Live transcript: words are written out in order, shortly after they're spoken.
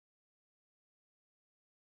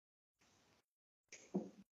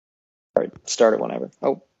start it whenever.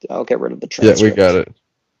 Oh, I'll get rid of the Yeah, we transcript. got it.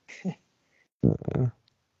 Uh,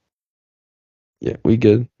 yeah, we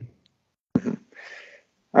good.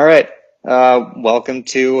 All right. Welcome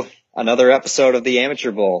to another episode of the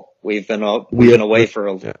Amateur Bowl. We've been We away have, for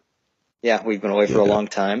a yeah, we've been away for a yeah. long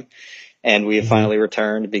time, and we have hmm finally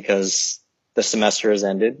returned because the semester has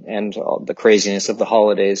ended and all the craziness of the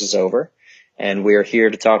holidays is over, and we are here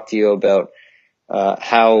to talk to you about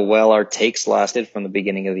how well our takes lasted from the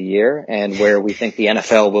beginning of the year and where we think the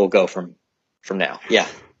NFL will go from now. Yeah.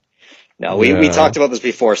 No, we Yeah, talked about this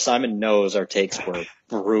before. Simon knows our takes were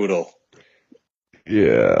brutal.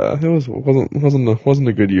 yeah. It wasn't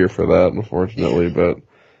a good year for that, Yeah. unfortunately, but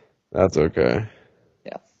that's okay.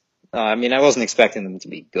 Yeah. I mean, I wasn't expecting them to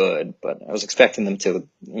be good, but I was expecting them to,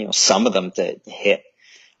 some of them to hit.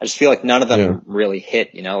 I just feel like none of Yeah, them really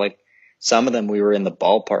hit, like some of them we were in the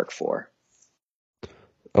ballpark for.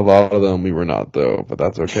 a lot of them we were not though, but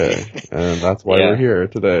that's okay, and that's why we're Yeah. here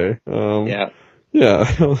today. Yeah.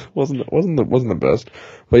 Yeah, wasn't the best,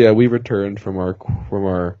 but yeah, we returned from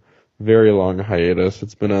our very long hiatus.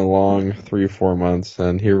 It's been a long 3 or 4 months,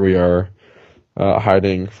 and here we are,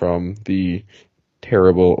 hiding from the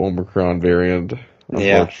terrible Omicron variant, Yeah.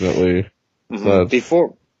 unfortunately. hmm But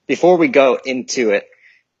Before we go into it,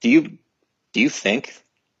 do you think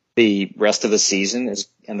the rest of the season is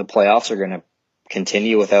and the playoffs are going to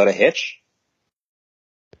continue without a hitch?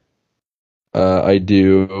 I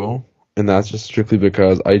do, and that's just strictly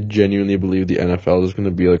because I genuinely believe the NFL is going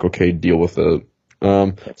to be like, okay, deal with it.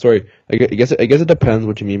 Sorry, I guess it depends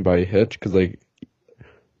what you mean by hitch, because like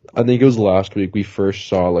I think it was last week we first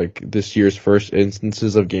saw like this year's first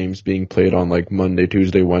instances of games being played on like Monday,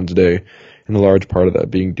 Tuesday, Wednesday, and a large part of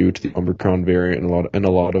that being due to the Omicron variant and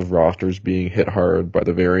a lot of rosters being hit hard by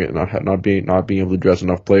the variant and not being able to dress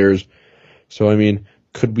enough players. So I mean,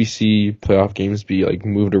 could we see playoff games be like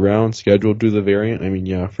moved around, scheduled due to the variant? I mean,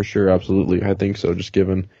 yeah, for sure, absolutely. I think so.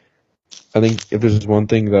 I think if there's one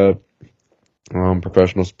thing that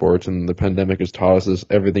professional sports and the pandemic has taught us is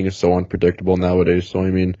everything is so unpredictable nowadays. So I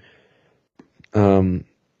mean, um,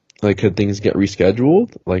 like could things get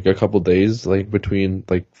rescheduled like a couple days, like between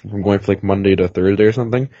like from going for like Monday to Thursday or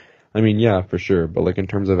something? I mean, yeah, for sure. But like in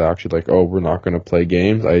terms of actually like, oh, we're not going to play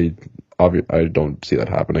games, I don't see that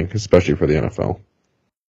happening, especially for the NFL.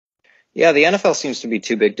 Yeah, the NFL seems to be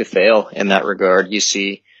too big to fail in that regard. You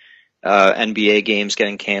see NBA games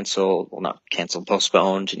getting canceled, well, not canceled,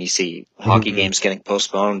 postponed, and you see hockey hmm games getting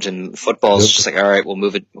postponed, and football's Yep. just like, all right, we'll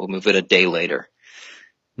move it a day later.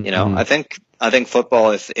 hmm I think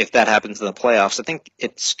football, if that happens in the playoffs, I think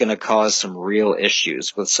it's going to cause some real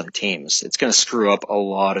issues with some teams. It's going to screw up a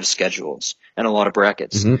lot of schedules and a lot of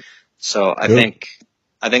brackets. hmm So Yep.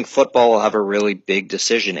 I think football will have a really big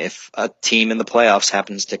decision if a team in the playoffs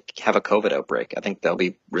happens to have a COVID outbreak. I think that'll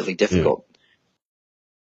be really Yeah. difficult.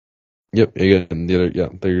 Yep. Again, yeah.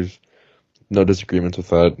 There's no disagreements with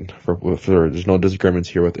that. There's no disagreements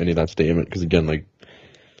here with any of that statement because again, like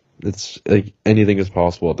it's like anything is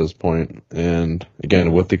possible at this point. And again,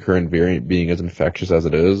 hmm with the current variant being as infectious as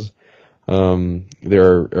it is,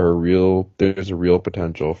 there's a real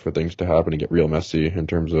potential for things to happen and get real messy in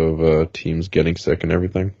terms of teams getting sick and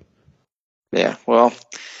everything. Yeah, well,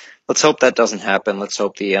 let's hope that doesn't happen. Let's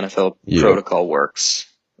hope the NFL Yeah. protocol works.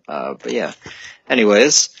 But yeah,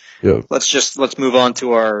 anyways, Yeah. let's move on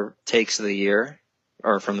to our takes of the year,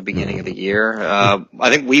 or from the beginning of the year. I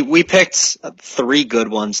think we picked three good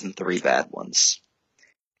ones and three bad ones,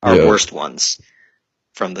 our Yeah. worst ones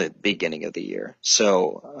from the beginning of the year.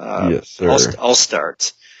 So Yes, sir. I'll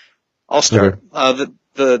start. I'll Okay. start.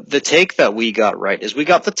 The take that we got right is we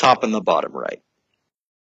got the top and the bottom right.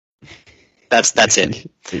 That's it.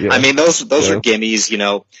 I Yeah. mean, those are Yeah.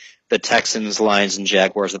 gimmies. The Texans, Lions, and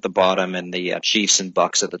Jaguars at the bottom, and the Chiefs and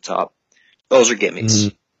Bucks at the top. Those are hmm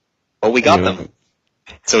gimmies. But we got them,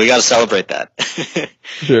 Yeah. so we got to celebrate that.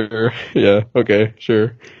 Sure. Yeah. Okay.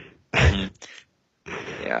 Sure. hmm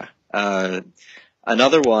Yeah.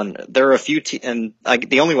 Another one. There are a few, and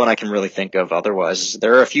the only one I can really think of otherwise is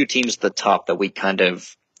there are a few teams at the top that we kind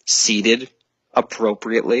of seeded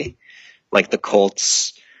appropriately, like the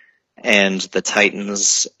Colts and the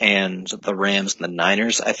Titans and the Rams and the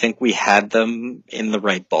Niners. I think we had them in the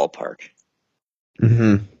right ballpark.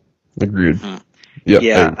 hmm Agreed. hmm Yep.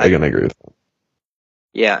 Yeah, Again, I agree with that.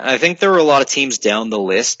 I think there were a lot of teams down the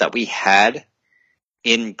list that we had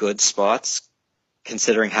in good spots,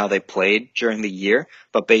 considering how they played during the year,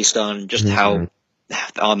 but based on just hmm how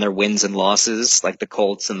on their wins and losses, like the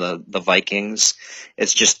Colts and the Vikings,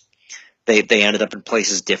 it's just they ended up in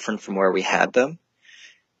places different from where we had them.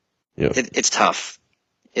 Yep. It's tough.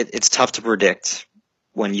 It's tough to predict.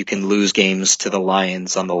 when you can lose games to the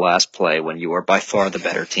Lions on the last play when you are by far the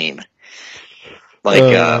better team, like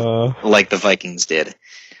the Vikings did.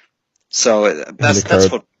 So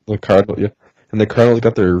that's what the Cardinals, yeah, and the Cardinals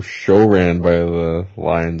got their show ran by the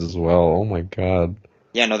Lions as well. Oh my god.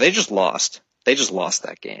 Yeah, no, they just lost. They just lost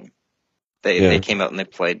that game. They came out and they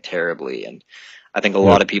played terribly, and I think a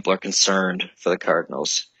lot of people are concerned for the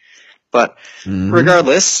Cardinals. But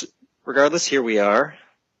regardless, here we are.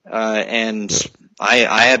 And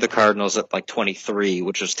I had the Cardinals at like 23,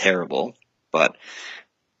 which was terrible. But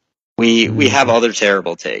we have other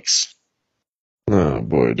terrible takes. Oh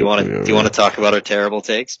boy. Do you want to talk about our terrible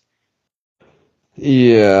takes?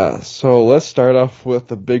 Yeah, so let's start off with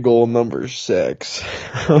the big old number 6.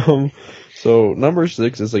 So number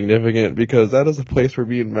 6 is significant because that is the place where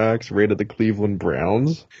me and Max rated the Cleveland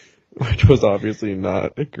Browns, which was obviously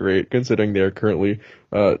not great considering they are currently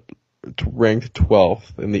ranked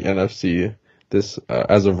 12th in the NFC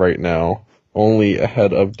as of right now, only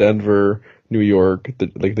ahead of Denver, New York,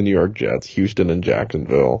 the New York Jets, Houston, and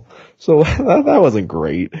Jacksonville. So that wasn't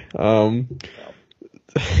great.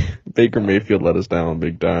 Baker Mayfield let us down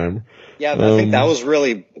big time. Yeah, I think that was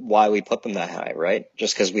really why we put them that high, right?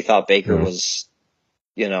 Just because we thought Baker was,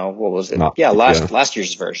 what was it? Last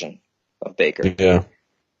year's version of Baker.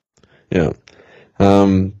 Yeah.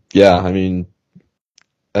 I mean,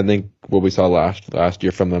 I think what we saw last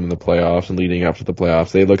year from them in the playoffs and leading up to the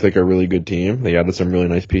playoffs, they looked like a really good team. They added some really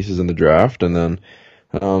nice pieces in the draft, and then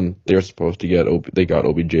they were supposed to they got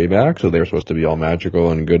OBJ back, so they were supposed to be all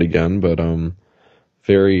magical and good again, but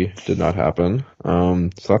very did not happen. So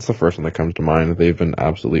that's the first one that comes to mind. They've been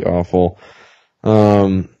absolutely awful.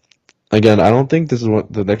 Again, I don't think this is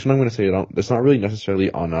what the next one I'm going to say. It's not really necessarily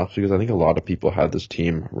on us because I think a lot of people had this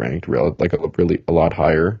team ranked a lot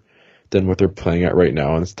higher than what they're playing at right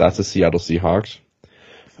now, and that's the Seattle Seahawks.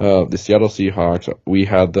 The Seattle Seahawks, we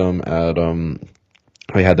had them at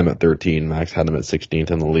I had them at 13. Max had them at 16th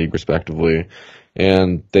in the league, respectively.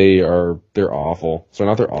 And they're awful. So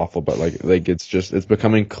not they're awful, but it's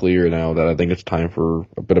becoming clear now that I think it's time for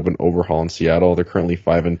a bit of an overhaul in Seattle. They're currently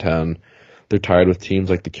 5-10. They're tied with teams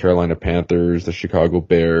like the Carolina Panthers, the Chicago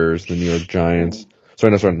Bears, the New York Giants.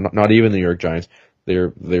 Not even the New York Giants.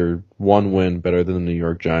 They're one win better than the New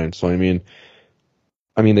York Giants. So I mean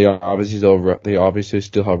they obviously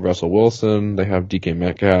still have Russell Wilson. They have DK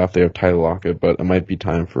Metcalf. They have Tyler Lockett, but it might be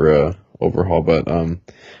time for a overhaul. But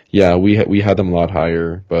we had them a lot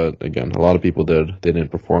higher, but again, a lot of people did. They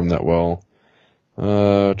didn't perform that well.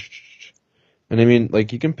 And I mean,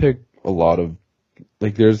 you can pick a lot of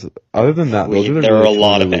there's other than that, there are a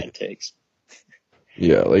lot of bad takes.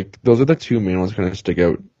 Yeah, those are the two main ones kind of stick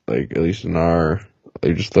out. At least in our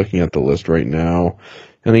just looking at the list right now,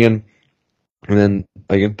 and again. And then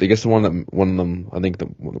I guess one of them I think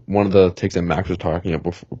one of the takes that Max was talking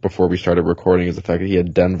about before we started recording is the fact that he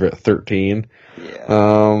had Denver at 13.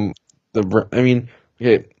 Yeah.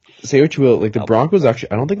 Say what you will, the Broncos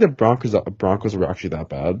actually I don't think the Broncos were actually that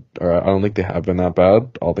bad, or I don't think they have been that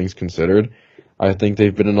bad, all things considered. I think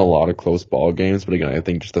they've been in a lot of close ball games, but again, I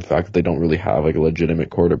think just the fact that they don't really have a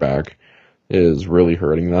legitimate quarterback is really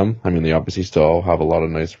hurting them. I mean, they obviously still have a lot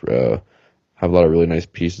of really nice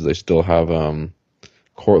pieces. They still have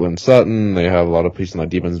Cortland Sutton. They have a lot of pieces on the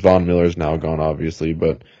defense. Von Miller's now gone, obviously,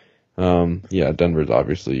 but Denver's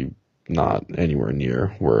obviously not anywhere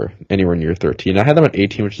near 13. I had them at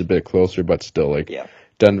 18, which is a bit closer, but still,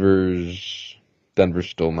 Denver's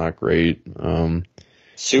still not great.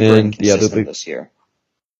 Super inconsistent this year.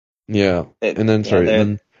 Yeah, there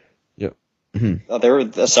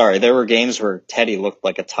were games where Teddy looked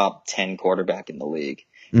like a top 10 quarterback in the league.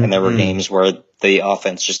 And there were games where the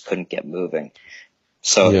offense just couldn't get moving.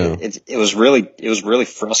 So it was really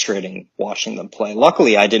frustrating watching them play.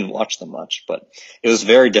 Luckily, I didn't watch them much, but it was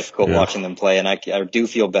very difficult watching them play. And I do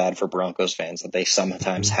feel bad for Broncos fans that they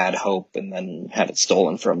sometimes had hope and then had it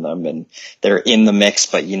stolen from them. And they're in the mix,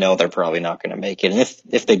 but they're probably not going to make it. And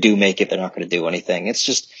if they do make it, they're not going to do anything. It's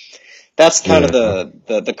just, that's kind of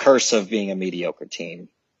the curse of being a mediocre team.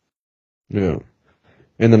 Yeah.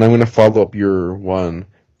 And then I'm going to follow up your one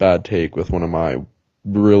bad take with one of my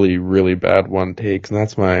really, really bad one takes, and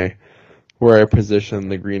that's where I position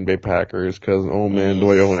the Green Bay Packers, because, oh man,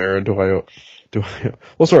 do I own Aaron?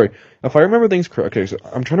 Well, sorry, if I remember things correctly, so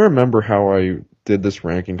I'm trying to remember how I did this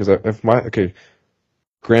ranking, because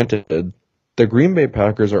granted, the Green Bay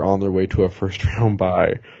Packers are on their way to a first round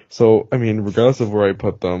bye, so, I mean, regardless of where I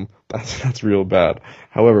put them, that's real bad.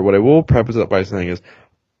 However, what I will preface it by saying is,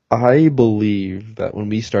 I believe that when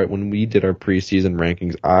we did our preseason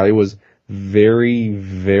rankings, I was very,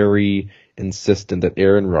 very insistent that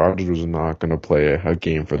Aaron Rodgers was not going to play a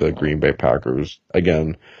game for the Green Bay Packers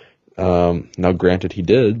again. Now, granted, he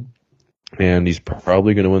did, and he's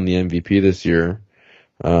probably going to win the MVP this year.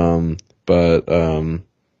 But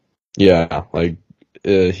yeah, like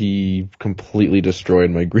he completely destroyed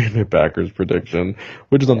my Green Bay Packers prediction,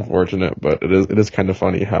 which is unfortunate, but it is kind of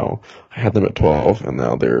funny how I had them at 12 and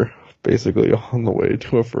now they're basically on the way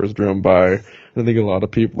to a first round bye. I think a lot of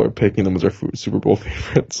people are picking them as their Super Bowl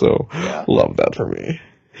favorite, so love that for me.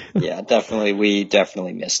 Yeah, definitely. We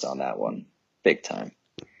definitely missed on that one, big time.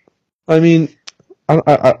 I mean,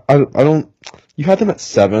 I don't. You had them at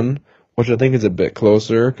 7, which I think is a bit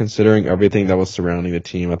closer considering everything that was surrounding the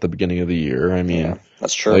team at the beginning of the year. I mean,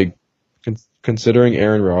 that's true. Like, considering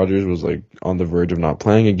Aaron Rodgers was like on the verge of not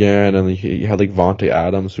playing again, and he had like Vontae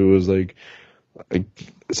Adams, who was like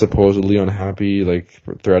supposedly unhappy, like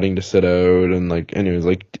threatening to sit out, and like anyways,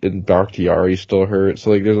 like Bakhtiari still hurt.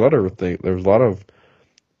 So like, there's a lot of there's a lot of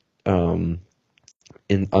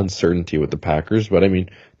in uncertainty with the Packers. But I mean,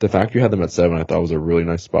 the fact you had them at 7, I thought was a really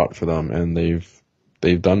nice spot for them, and they've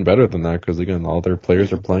done better than that because again, all their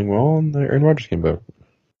players are playing well, and Aaron Rodgers came back.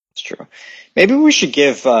 It's true. Maybe we should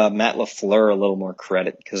give Matt LaFleur a little more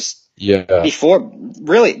credit because before,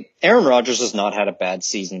 really, Aaron Rodgers has not had a bad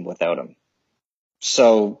season without him.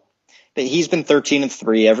 So he's been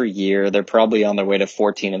 13-3 every year. They're probably on their way to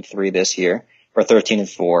 14-3 this year, or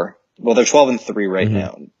 13-4. Well, they're 12-3 right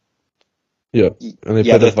now. Yeah, and they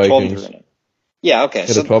play the Vikings. Yeah, okay.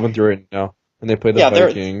 They're 12-3 right now, and they play the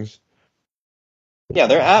Vikings.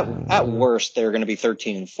 They're at worst they're going to be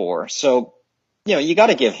 13-4. So, you got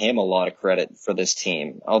to give him a lot of credit for this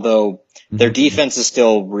team. Although their defense is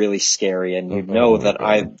still really scary, and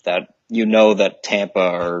that Tampa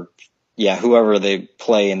or whoever they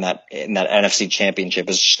play in that NFC Championship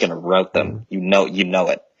is just going to rout them. You know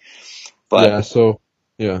it. But sorry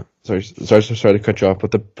to cut you off,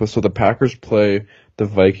 but the Packers play the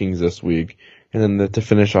Vikings this week, and then to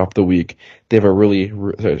finish off the week, they have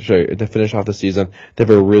to finish off the season, they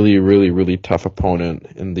have a really, really, really tough opponent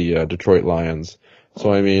in the Detroit Lions.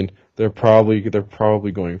 So I mean, they're probably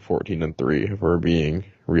going 14-3 if we're being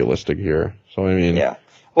realistic here. So I mean,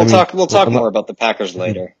 we'll talk more about the Packers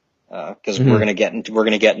later. Because we're gonna get into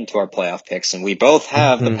our playoff picks, and we both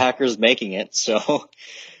have the Packers making it. So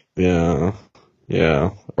yeah.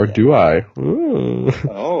 Or do I? Ooh.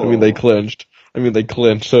 Oh. I mean, they clinched.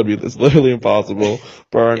 So it's literally impossible,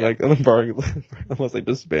 barring unless they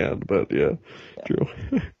disband. But true.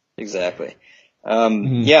 Exactly.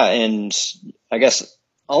 And I guess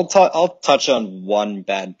I'll touch on one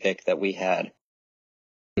bad pick that we had.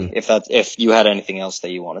 If you had anything else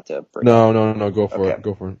that you wanted to bring up. No, go for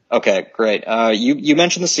it. Okay, great. You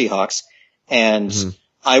mentioned the Seahawks, and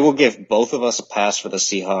I will give both of us a pass for the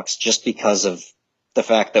Seahawks just because of the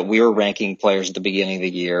fact that we were ranking players at the beginning of the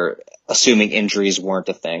year, assuming injuries weren't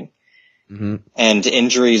a thing. And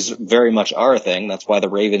injuries very much are a thing. That's why the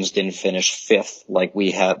Ravens didn't finish 5th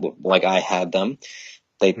like I had them.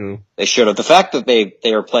 They should have. The fact that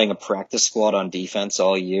they are playing a practice squad on defense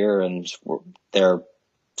all year and they're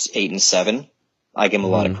 8-7, I give them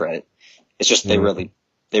a lot of credit. It's just they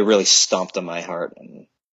really stomped on my heart, and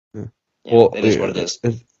it is what it is.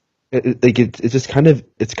 It's kind of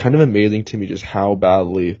amazing to me just how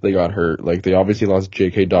badly they got hurt. Like they obviously lost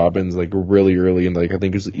J.K. Dobbins like really early, and like I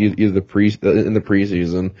think it was either in the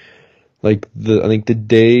preseason. Like I think the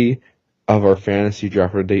day of our fantasy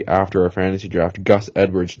draft or the day after our fantasy draft, Gus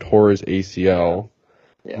Edwards tore his ACL.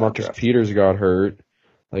 Marcus Peters got hurt.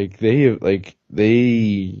 Like they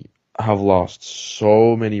have lost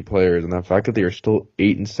so many players, and the fact that they are still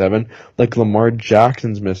 8-7, like Lamar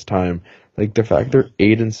Jackson's missed time. Like the fact they're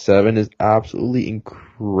 8-7 is absolutely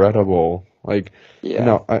incredible. Like,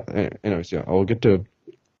 I'll get to.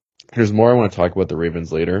 There's more I want to talk about the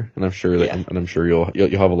Ravens later, and I'm sure you'll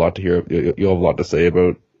have a lot to hear. You'll have a lot to say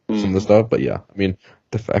about some of the stuff. But I mean,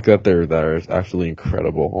 the fact that they're there is absolutely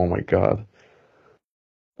incredible. Oh my god.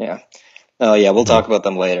 Yeah. Oh yeah, we'll talk about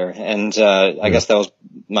them later. And I guess that was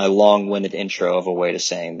my long-winded intro of a way to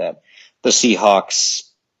saying that the Seahawks.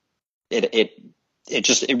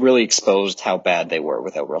 It really exposed how bad they were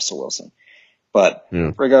without Russell Wilson. But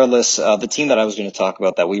regardless, the team that I was going to talk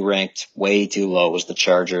about that we ranked way too low was the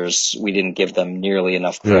Chargers. We didn't give them nearly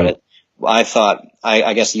enough credit.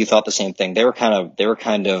 I guess you thought the same thing. They were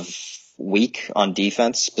kind of weak on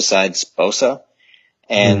defense besides Bosa.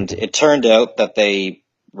 And it turned out that they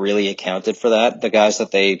really accounted for that.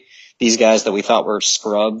 These guys that we thought were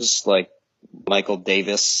scrubs, like Michael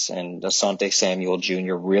Davis and Asante Samuel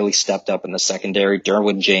Jr. really stepped up in the secondary.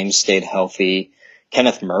 Derwin James stayed healthy.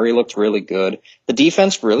 Kenneth Murray looked really good. The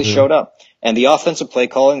defense really showed up. And the offensive play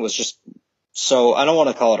calling was just So I don't want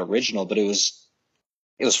to call it original, but it was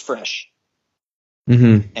fresh,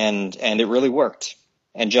 Mm-hmm. and it really worked.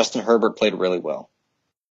 And Justin Herbert played really well.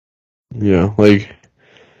 Yeah, like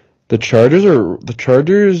the Chargers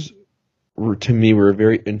to me were a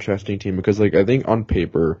very interesting team because like I think on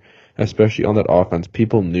paper, especially on that offense,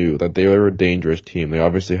 people knew that they were a dangerous team. They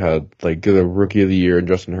obviously had like the rookie of the year in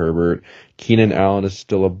Justin Herbert. Keenan Allen is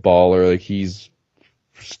still a baller. Like he's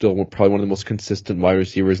still probably one of the most consistent wide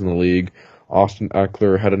receivers in the league. Austin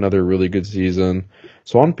Eckler had another really good season.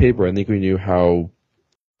 So on paper, I think we knew how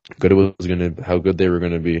good they were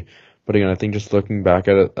gonna be. But again, I think just looking back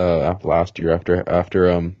at it after last year, after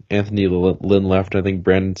Anthony Lynn left, I think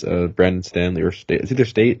Brandon Stanley or Staley, it's either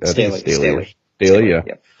State, I think it's Staley, yeah,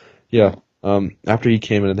 Yep. yeah. After he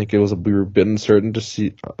came in, I think we were a bit uncertain to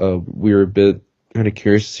see. We were a bit kind of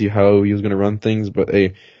curious to see how he was going to run things, but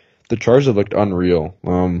hey, the Chargers have looked unreal.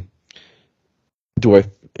 Do I?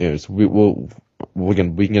 Yes, we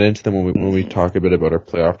can get into them when we talk a bit about our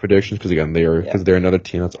playoff predictions because again they're another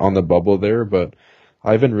team that's on the bubble there, but.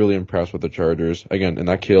 I've been really impressed with the Chargers again, and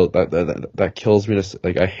that kills me.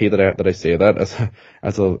 Like I hate that I say that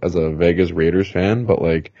as a Vegas Raiders fan, but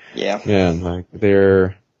like, Yeah. man, like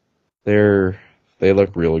they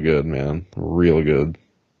look real good, man, real good.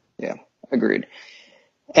 Yeah. Agreed.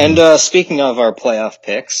 And speaking of our playoff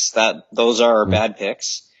picks, those are our bad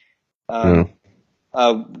picks. Yeah.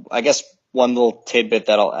 I guess one little tidbit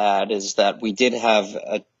that I'll add is that we did have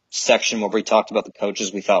a section where we talked about the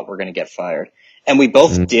coaches we thought were going to get fired. And we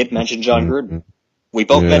both did mention John Gruden. We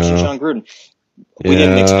both mentioned John Gruden. We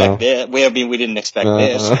didn't expect this. We didn't expect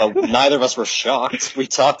this, but neither of us were shocked. We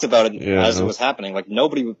talked about it as it was happening. Like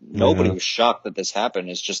nobody was shocked that this happened.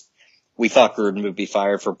 It's just we thought Gruden would be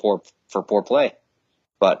fired for poor play.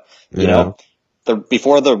 But you know,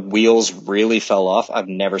 before the wheels really fell off, I've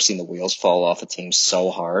never seen the wheels fall off a team so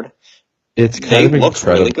hard. They looked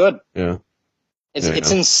really good. Yeah.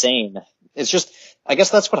 It's insane. It's just, I guess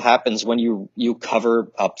that's what happens when you cover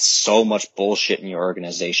up so much bullshit in your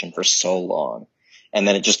organization for so long. And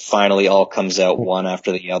then it just finally all comes out one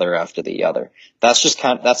after the other after the other. That's just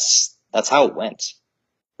that's how it went.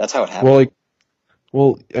 That's how it happened.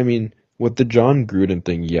 Well, I mean, with the John Gruden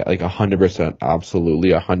thing, yeah, like 100%,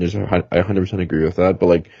 absolutely, 100% agree with that. But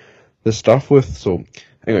like the stuff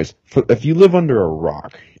anyways, if you live under a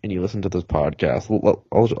rock and you listen to this podcast,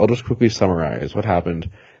 I'll just quickly summarize what happened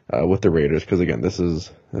with the Raiders because again, this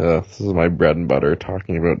is my bread and butter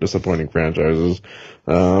talking about disappointing franchises.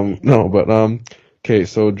 Okay,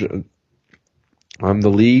 so the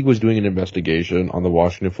league was doing an investigation on the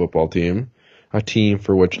Washington football team, a team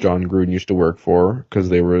for which John Gruden used to work for, because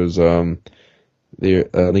there was I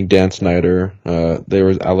think Dan Snyder, there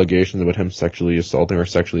was allegations about him sexually assaulting or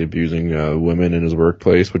sexually abusing women in his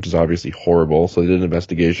workplace, which is obviously horrible. So they did an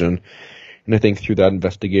investigation, and I think through that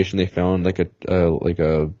investigation they found like a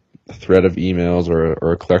thread of emails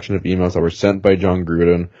or a collection of emails that were sent by John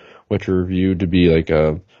Gruden, which were reviewed to be like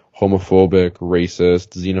homophobic,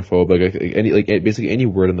 racist, xenophobic, basically any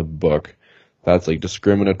word in the book that's like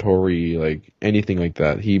discriminatory, like anything like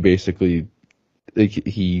that. He basically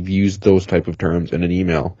he used those type of terms in an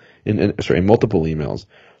email, in multiple emails.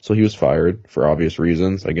 So he was fired for obvious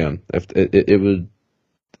reasons. Again, if it would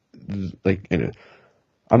like,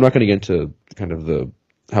 I'm not going to get into kind of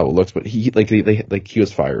how it looks, but he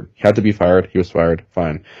was fired. He had to be fired. He was fired.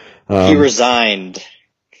 Fine. He resigned.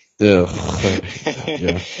 Yeah.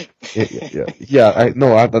 That's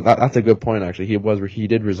a good point. Actually, he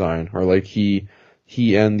did resign, or like he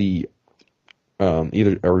and the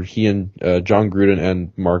he and John Gruden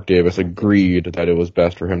and Mark Davis agreed that it was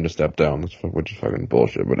best for him to step down, which is fucking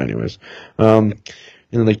bullshit. But anyways, and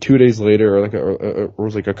then like 2 days later, or it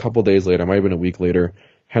was like a couple days later, it might have been a week later,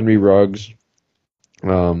 Henry Ruggs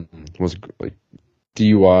was like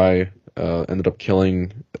DUI, ended up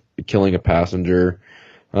killing a passenger.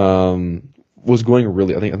 Was going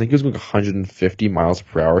really, I think he was going 150 miles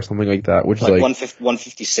per hour, something like that, which like is like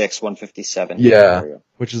 156, 157. Yeah,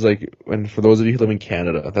 which is like, and for those of you who live in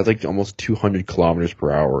Canada, that's like almost 200 kilometers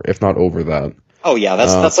per hour, if not over that. Oh yeah,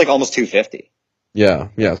 that's like almost 250. Yeah.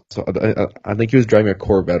 So I think he was driving a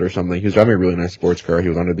Corvette or something. He was driving a really nice sports car. He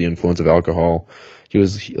was under the influence of alcohol. He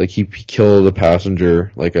killed the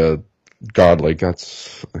passenger like a god. Like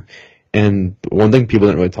that's. And one thing people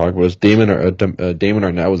didn't really talk about is Damon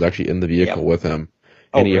Arnett was actually in the vehicle with him,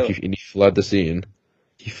 and he fled the scene.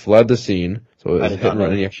 He fled the scene, so it was hit and run,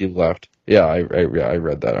 and he actually left. Yeah, I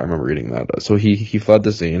read that. I remember reading that. So he fled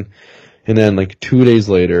the scene, and then like 2 days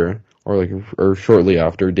later, or shortly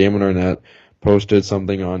after, Damon Arnett posted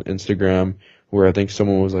something on Instagram where I think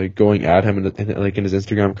someone was like going at him in his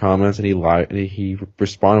Instagram comments, and he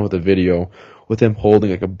responded with a video with him holding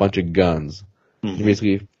like a bunch of guns. Mm-hmm. He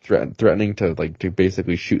basically threatening to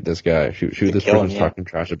basically shoot this guy, shoot this kill person him, who's talking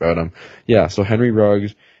trash about him. Yeah, so Henry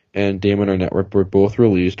Ruggs and Damon Arnett were both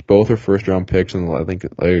released. Both are first round picks, and I think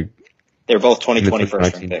they're both 2020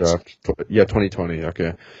 first round picks. Draft. Yeah, 2020.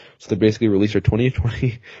 Okay, so they basically released their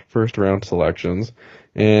 2020 first round selections,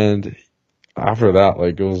 and after that,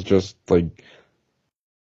 like it was just like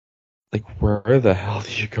where the hell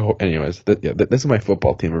do you go? Anyways, this is my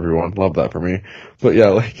football team. Everyone, love that for me. But yeah,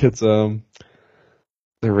 like it's the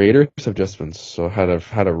Raiders have just been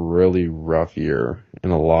had a really rough year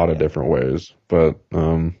in a lot of different ways. But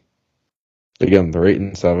again, they're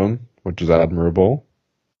 8-7, which is admirable.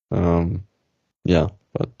 Yeah,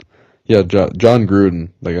 but yeah, John Gruden,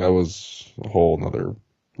 like that was a whole another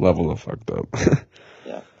level of fucked up.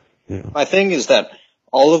 Yeah. My thing is that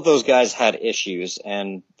all of those guys had issues,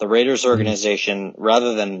 and the Raiders organization,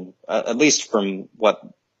 rather than, at least from what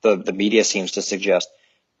the media seems to suggest,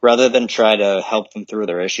 rather than try to help them through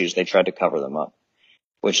their issues, they tried to cover them up,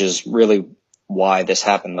 which is really why this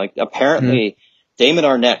happened. Like, apparently, Damon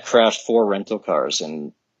Arnett crashed 4 rental cars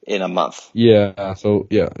in a month. Yeah, so,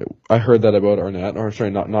 yeah, I heard that about Arnett, or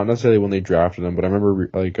sorry, not necessarily when they drafted him, but I remember,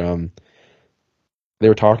 like, they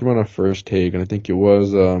were talking about a First Take, and I think it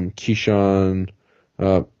was, Keyshawn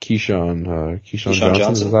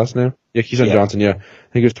Johnson is his last name? Yeah, Keyshawn Johnson, yeah. I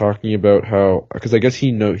think he was talking about how, because I guess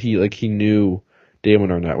he knew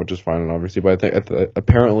Damon Arnett, which is fine, obviously, but I think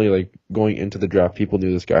apparently, like, going into the draft, people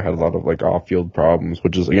knew this guy had a lot of, like, off-field problems,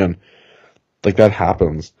 which is, again, like, that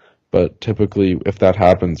happens. But typically, if that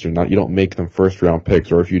happens, you don't make them first-round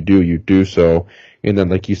picks, or if you do, you do so, and then,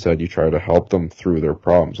 like you said, you try to help them through their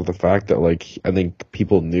problems. So the fact that, like, I think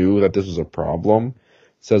people knew that this was a problem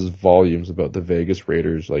says volumes about the Vegas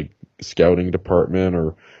Raiders, like, scouting department,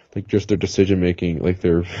 or, like, just their decision-making, like,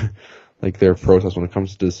 their process when it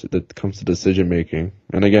comes to decision making.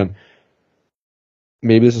 And again,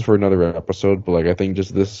 maybe this is for another episode, but like I think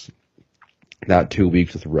just that 2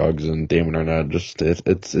 weeks with Ruggs and Damon Arnett, just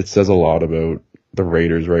it says a lot about the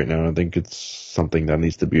Raiders right now. I think it's something that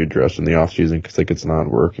needs to be addressed in the offseason because like it's not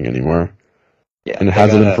working anymore. Yeah, and it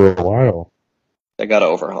hasn't been for a while. They got to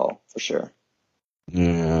overhaul for sure.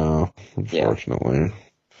 Yeah, unfortunately.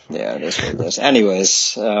 Yeah, it is what it is.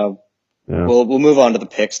 Anyways, we'll move on to the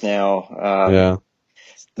picks now.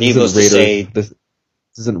 Needless to say, this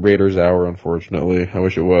isn't Raiders Hour, unfortunately. I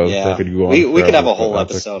wish it was. Yeah, I could go on we could have a whole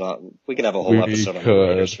episode on. We could have a whole episode on the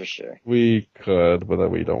Raiders for sure. We could, but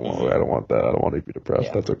we don't want. I don't want that. I don't want to be depressed.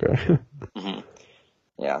 Yeah. That's okay.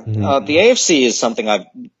 Yeah. The AFC is something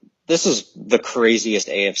this is the craziest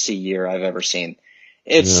AFC year I've ever seen.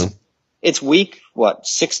 It's week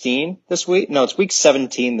 16 this week? No, it's week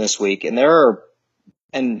 17 this week, and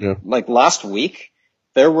like last week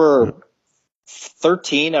there were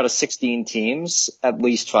 13 out of 16 teams at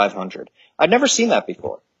least 500. I've never seen that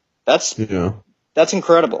before. That's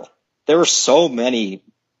incredible. There were so many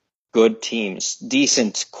good teams,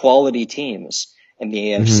 decent quality teams in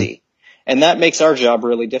the AFC, and that makes our job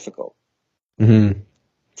really difficult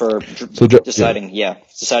for deciding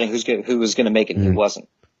who was going to make it and who wasn't.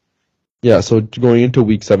 Yeah, so going into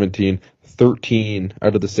week 17, 13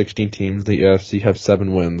 out of the 16 teams in the AFC have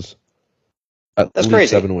 7 wins. That's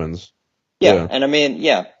crazy. 7 wins. Yeah, and I mean,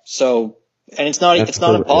 so, and it's not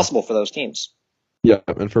impossible for those teams. Yeah,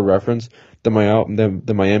 and for reference, the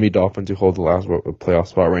Miami Dolphins, who hold the last playoff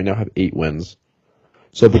spot right now, have 8 wins.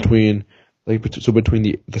 So between the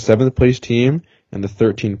 7th place team and the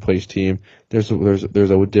 13th place team, there's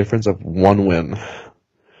a difference of 1 win.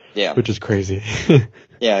 Yeah, which is crazy.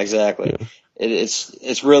 Yeah, exactly. Yeah.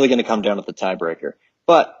 It's really going to come down to the tiebreaker.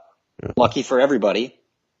 But lucky for everybody,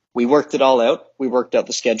 we worked it all out. We worked out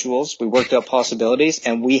the schedules. We worked out possibilities,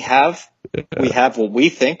 and we have what we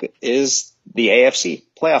think is the AFC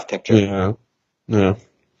playoff picture. Yeah.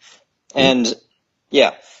 And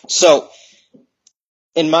so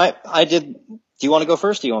do you want to go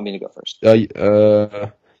first? Or do you want me to go first?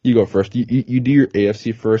 You go first. You do your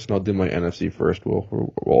AFC first, and I'll do my NFC first.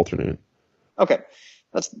 We'll alternate. Okay.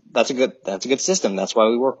 That's a good system. That's why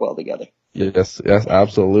we work well together. Yes,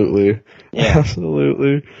 absolutely. Yeah.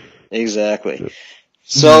 Absolutely. Exactly.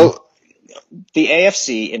 So the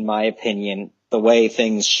AFC, in my opinion, the way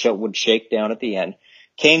things would shake down at the end,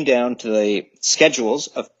 came down to the schedules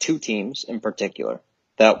of 2 teams in particular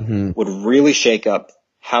that would really shake up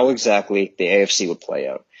how exactly the AFC would play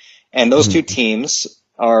out. And those 2 teams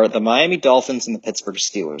are the Miami Dolphins and the Pittsburgh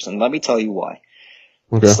Steelers. And let me tell you why.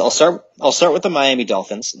 Okay. So I'll start with the Miami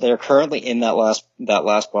Dolphins. They're currently in that last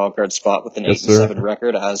wildcard spot with an 8-7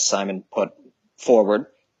 record, as Simon put forward,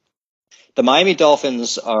 the Miami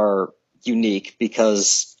Dolphins are unique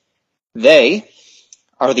because they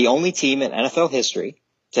are the only team in NFL history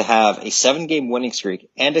to have a 7-game winning streak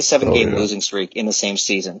and a 7-game losing streak in the same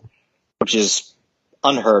season, which is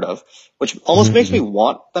unheard of, which almost makes me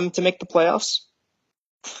want them to make the playoffs.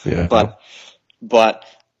 Yeah. But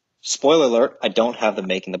spoiler alert, I don't have them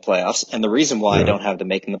making the playoffs. And the reason why I don't have them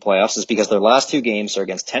making the playoffs is because their last 2 games are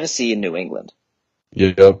against Tennessee and New England.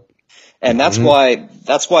 Yep. And that's why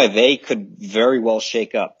they could very well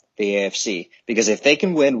shake up the AFC. Because if they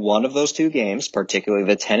can win one of those 2 games, particularly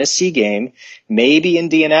the Tennessee game, maybe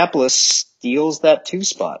Indianapolis steals that 2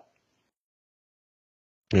 spot.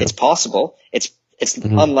 Yeah. It's possible. It's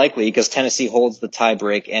unlikely because Tennessee holds the tie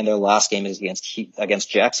break and their last game is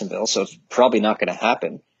against Jacksonville, so it's probably not going to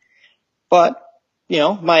happen. But,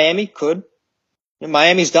 Miami's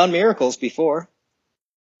done miracles before.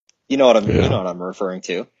 You know what I'm referring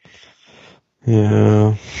to.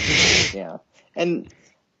 Yeah. Yeah. And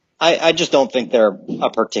I just don't think they're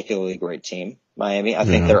a particularly great team, Miami. I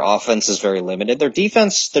think their offense is very limited. Their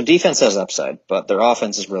defense has upside, but their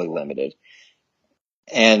offense is really limited.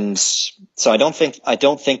 And so I don't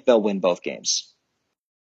think they'll win both games.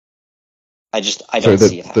 I don't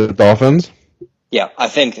see it happening. The Dolphins? Yeah, I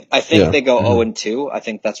think they go 0-2. I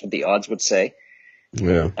think that's what the odds would say.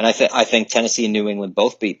 Yeah. And I think Tennessee and New England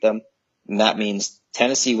both beat them. And that means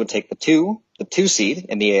Tennessee would take the 2 seed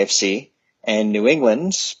in the AFC, and New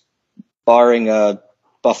England, barring a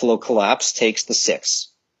Buffalo collapse, takes the 6.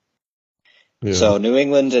 Yeah. So New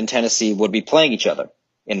England and Tennessee would be playing each other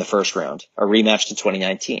in the first round, a rematch to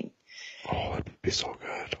 2019. Oh, that'd be so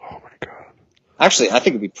good. Oh my god. Actually, I think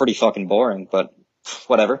it'd be pretty fucking boring, but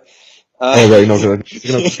whatever.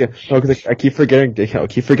 Because I keep forgetting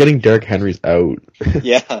Derrick Henry's out.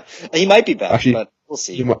 Yeah, he might be back, actually, but we'll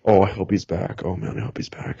see. I hope he's back. Oh man, I hope he's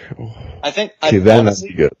back. Oh. That'd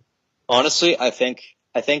be good. Honestly, I think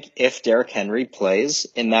if Derrick Henry plays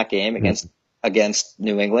in that game against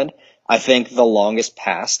New England, I think the longest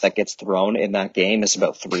pass that gets thrown in that game is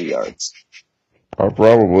about 3 yards.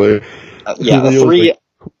 Probably. Yeah,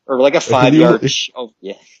 or like a 5-yard. Oh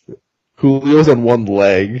yeah. Julio's on one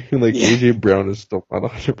leg, and AJ Brown is still not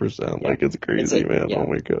 100%. Like, it's crazy, man. Yeah. Oh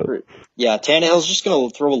my god. Yeah, Tannehill's just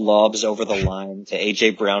gonna throw lobs over the line to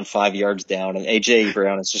AJ Brown 5 yards down, and AJ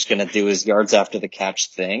Brown is just gonna do his yards after the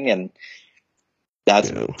catch thing, and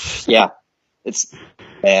that's it's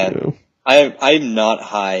man. Yeah. I'm not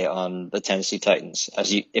high on the Tennessee Titans,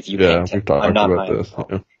 if you can't we've talked I'm not about high this. on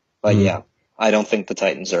them. But yeah, I don't think the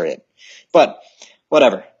Titans are it. But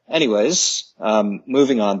whatever. Anyways,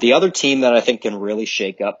 moving on. The other team that I think can really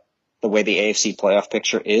shake up the way the AFC playoff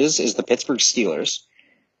picture is the Pittsburgh Steelers.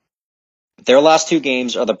 Their last 2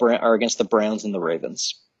 games are against the Browns and the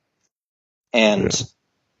Ravens. And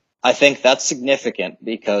I think that's significant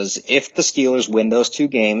because if the Steelers win those 2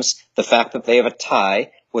 games, the fact that they have a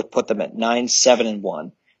tie would put them at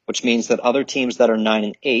 9-7-1, which means that other teams that are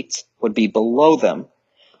 9-8 would be below them.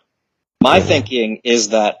 My thinking is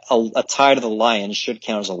that a tie to the Lions should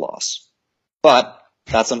count as a loss. But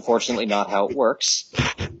that's unfortunately not how it works.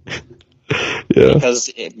 Yeah.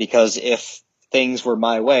 Because if things were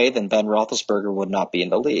my way, then Ben Roethlisberger would not be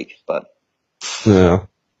in the league. But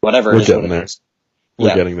whatever. We're getting there.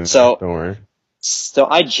 We're getting there. So, don't worry. So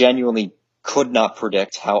I genuinely could not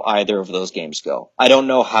predict how either of those games go. I don't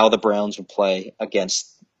know how the Browns would play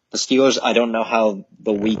against the Steelers. I don't know how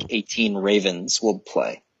the Week 18 Ravens will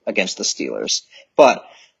play against the Steelers. But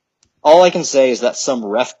all I can say is that some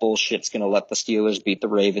ref bullshit's going to let the Steelers beat the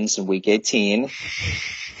Ravens in Week 18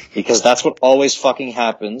 because that's what always fucking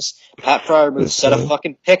happens. Pat Freiermuth set a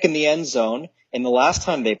fucking pick in the end zone, and the last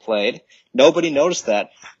time they played, nobody noticed that.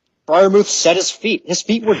 Freiermuth set his feet. His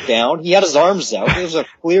feet were down. He had his arms out. It was a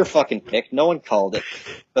clear fucking pick. No one called it.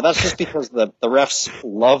 But that's just because the refs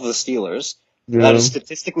love the Steelers. Yeah. That is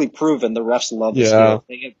statistically proven. The refs love the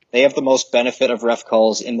Steelers. They have the most benefit of ref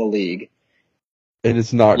calls in the league. And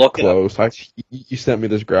it's not close. You sent me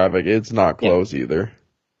this graphic. It's not close either.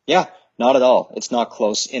 Yeah, not at all. It's not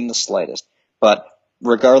close in the slightest. But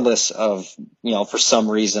regardless of, for some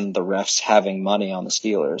reason the refs having money on the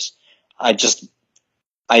Steelers,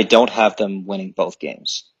 I don't have them winning both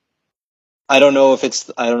games. I don't know if it's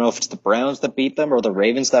the Browns that beat them or the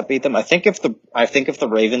Ravens that beat them. I think if the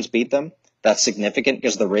Ravens beat them, that's significant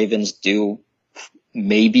because the Ravens do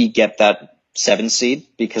maybe get that 7 seed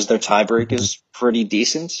because their tiebreak is pretty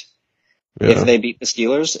decent if they beat the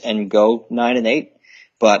Steelers and go 9-8.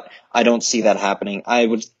 But I don't see that happening.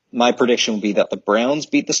 My prediction would be that the Browns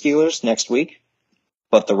beat the Steelers next week,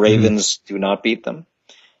 but the Ravens do not beat them.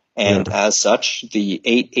 And as such, the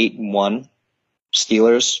 8-8-1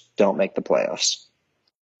 Steelers don't make the playoffs.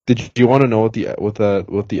 Did you want to know what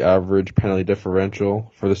the average penalty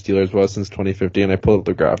differential for the Steelers was since 2015? I pulled up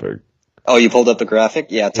the graphic. Oh, you pulled up the graphic?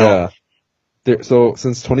 Yeah, tell me. So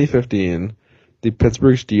since 2015, the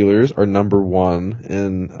Pittsburgh Steelers are number one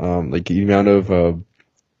in like the amount of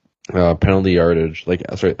penalty yardage,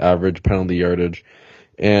 average penalty yardage,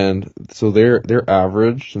 and so their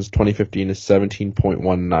average since 2015 is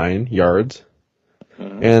 17.19 yards,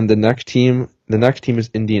 and the next team is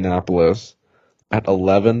Indianapolis at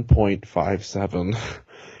 11.57.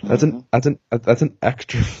 That's an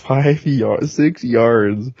extra 6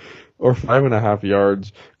 yards or 5.5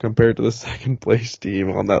 yards compared to the second place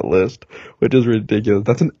team on that list, which is ridiculous.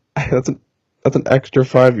 That's an extra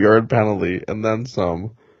 5 yard penalty and then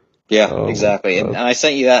some. Yeah, exactly. And I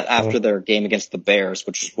sent you that after their game against the Bears,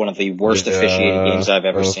 which is one of the worst officiated games I've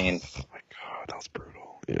ever seen. Oh my god, that was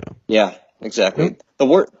brutal. Yeah. Yeah, exactly.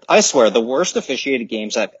 I swear, the worst officiated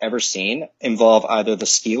games I've ever seen involve either the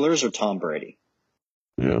Steelers or Tom Brady.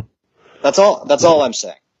 Yeah. That's all I'm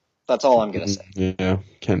saying. That's all I'm gonna say. Yeah.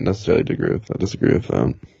 Can't necessarily disagree with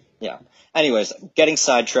that. Yeah. Anyways, getting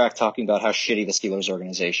sidetracked talking about how shitty the Steelers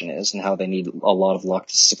organization is and how they need a lot of luck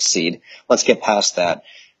to succeed. Let's get past that.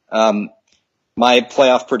 My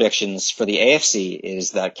playoff predictions for the AFC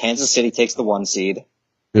is that Kansas City takes the 1 seed.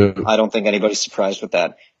 Yeah. I don't think anybody's surprised with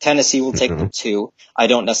that. Tennessee will take the 2. I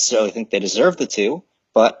don't necessarily think they deserve the 2,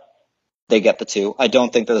 but they get the 2. I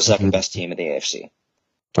don't think they're the second best team in the AFC.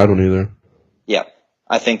 I don't either. Yeah.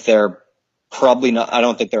 I think they're probably not. I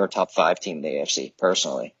don't think they're a top 5 team in the AFC,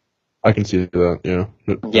 personally. I can see that, yeah.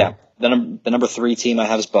 Yeah. The number 3 team I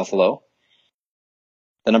have is Buffalo.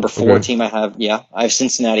 The number 4 team I have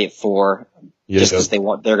Cincinnati at 4, just because they're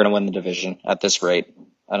going to win the division at this rate.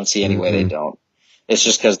 I don't see any way they don't. It's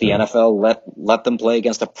just because the NFL let them play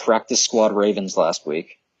against a practice squad Ravens last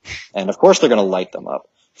week. And of course they're going to light them up.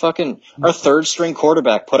 Fucking, our third string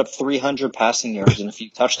quarterback put up 300 passing yards and a few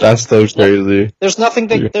touchdowns. That's so crazy. There's nothing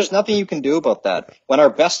you can do about that. When our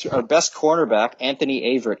best cornerback,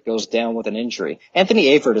 Anthony Averett, goes down with an injury.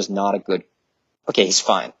 Anthony Averett is not a good, okay, he's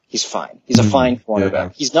fine. He's a fine cornerback. Yeah.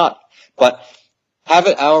 He's not, but have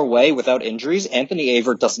it our way without injuries, Anthony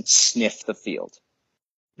Averett doesn't sniff the field.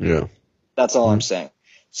 Yeah. That's all I'm saying.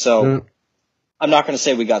 So, I'm not going to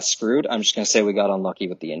say we got screwed. I'm just going to say we got unlucky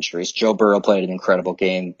with the injuries. Joe Burrow played an incredible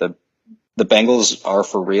game. The Bengals are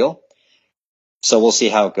for real. So we'll see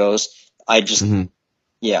how it goes.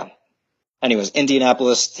 Yeah. Anyways,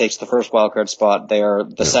 Indianapolis takes the first wildcard spot. They are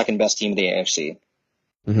the second best team in the AFC,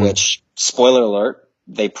 which, spoiler alert,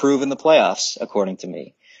 they prove in the playoffs, according to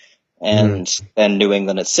me. And then New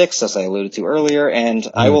England at 6, as I alluded to earlier, and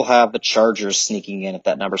I will have the Chargers sneaking in at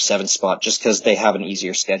that number 7 spot just because they have an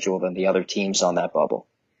easier schedule than the other teams on that bubble.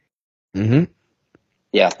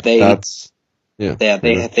 Yeah, they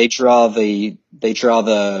draw the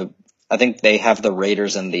I think they have the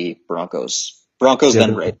Raiders and the Broncos.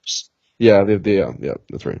 Then Raiders. Yeah,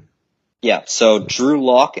 that's right. Yeah, so Drew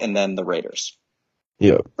Lock and then the Raiders.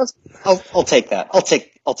 Yeah. I'll take that. I'll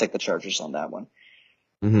take the Chargers on that one.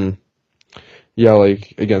 Yeah,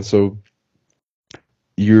 again, so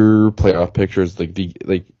your playoff pictures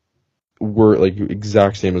were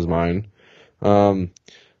exact same as mine. Again,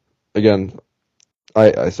 I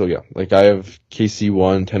have KC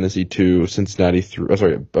 1, Tennessee 2, Cincinnati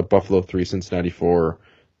 3, Buffalo 3, Cincinnati 4,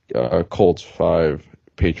 Colts 5,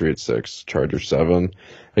 Patriots 6, Chargers 7.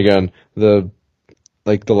 Again, the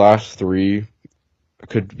last 3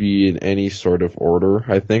 could be in any sort of order.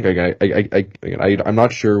 I think I'm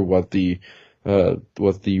not sure what the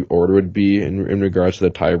order would be in regards to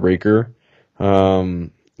the tiebreaker.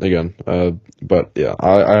 But yeah,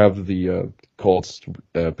 I have the Colts,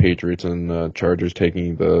 Patriots, and Chargers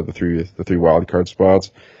taking the three wild card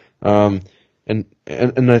spots. And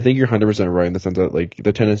I think you're 100% right in the sense that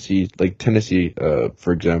the Tennessee,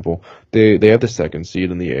 for example, they have the second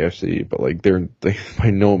seed in the AFC, but they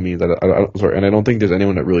by no means, and I don't think there's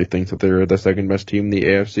anyone that really thinks that they're the second best team in the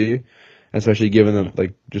AFC, especially given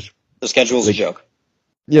that just the schedule's a joke.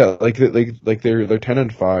 Yeah, they're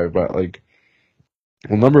 10-5, but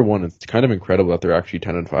well, number one, it's kind of incredible that they're actually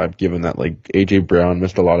 10-5, given that AJ Brown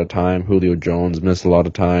missed a lot of time, Julio Jones missed a lot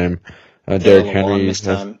of time, Derrick Henry missed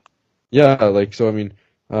time. Yeah, so I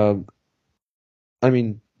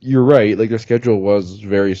mean, you're right. Their schedule was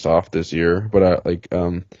very soft this year, but I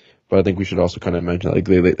think we should also kind of mention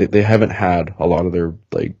they haven't had a lot of their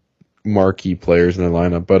marquee players in their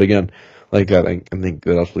lineup. But again, I think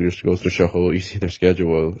that also just goes to show how easy their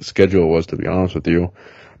schedule was, to be honest with you.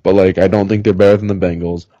 But I don't think they're better than the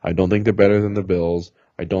Bengals. I don't think they're better than the Bills.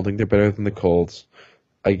 I don't think they're better than the Colts.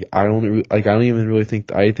 I don't even really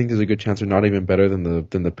think I think there's a good chance they're not even better than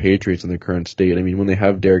the Patriots in their current state. I mean, when they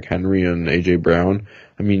have Derrick Henry and AJ Brown,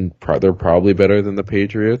 I mean, they're probably better than the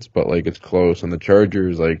Patriots, but like it's close. And the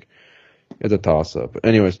Chargers, like, it's a toss up.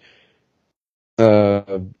 Anyways,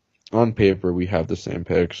 uh, on paper we have the same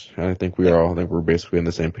picks, and Yep. I think we're basically on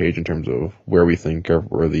the same page in terms of where we think or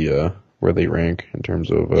where they rank in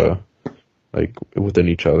terms of Yep. like within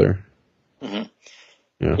each other. hmm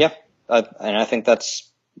Yeah. Yeah. And I think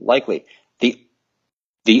that's likely. The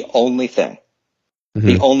the only thing,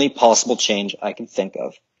 the hmm only possible change I can think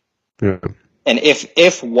of, Yeah. and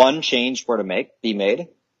if one change were to be made,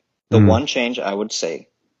 the Mm. one change I would say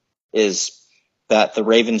is that the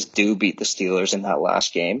Ravens do beat the Steelers in that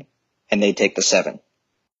last game, and they take the 7.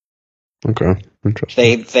 Okay.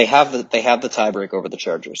 Interesting. They have the tiebreak over the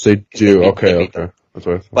Chargers They because do. they Okay. beat them. Okay. That's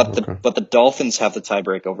what I But thought. Okay. the Dolphins have the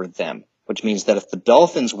tiebreak over them, which means that if the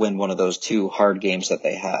Dolphins win one of those two hard games that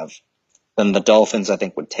they have, then the Dolphins I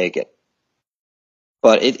think would take it.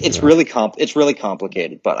 But Yeah. it's really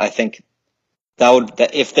complicated. But I think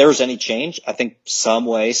that if there's any change, I think some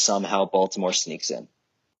way somehow Baltimore sneaks in.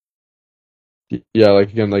 Yeah. Like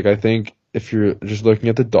again, like I think if you're just looking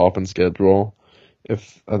at the Dolphin schedule,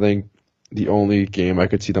 if I think the only game I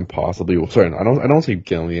could see them possibly, sorry, I don't see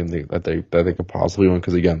game that they could possibly win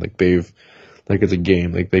because again, like they've like it's a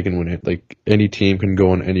game, like they can win it. Like any team can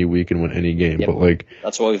go in any week and win any game, Yep, but like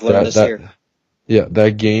that's what we've learned that this that year. yeah,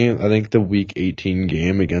 that game, I think the Week 18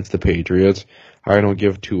 game against the Patriots, I don't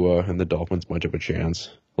give Tua and the Dolphins much of a chance.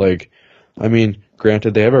 Like, I mean,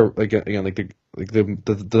 granted, they have a like again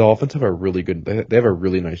the Dolphins have a really good they have a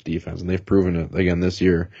really nice defense and they've proven it again this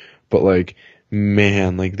year. But like,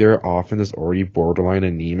 man, like their offense is already borderline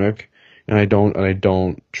anemic. And I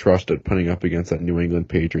don't trust it putting up against that New England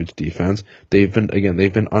Patriots defense. They've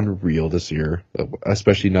been unreal this year,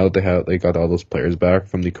 especially now that they got all those players back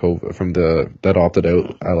from the COVID, from the that opted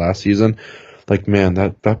out last season. Like man,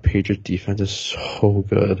 that Patriots defense is so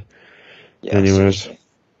good. Yeah, Anyways, seriously.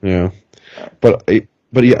 yeah, Uh,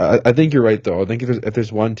 but yeah, I think you're right though. I think if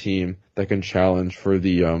there's one team that can challenge for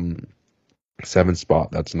the seventh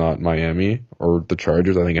spot that's not Miami or the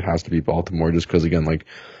Chargers, I think it has to be Baltimore just because again, like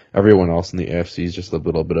everyone else in the AFC is just a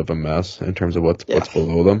little bit of a mess in terms of yeah, what's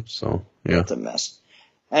below them. So yeah, yeah, it's a mess.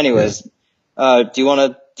 yeah. Anyways, do you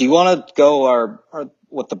wanna go our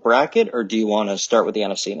with the bracket, or do you want to start with the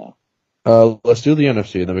NFC now? Let's do the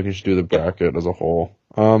NFC and then we can just do the Yep. bracket as a whole.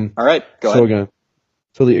 All right, go So ahead. again,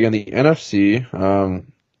 the NFC.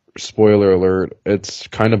 Spoiler alert, it's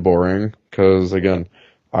kind of boring because Yep. again,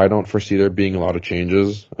 I don't foresee there being a lot of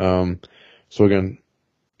changes. So again,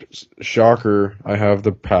 shocker, I have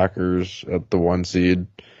the Packers at the 1 seed.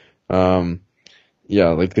 Um, yeah,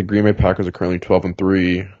 like the Green Bay Packers are currently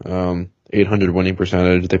 12-3, 800 winning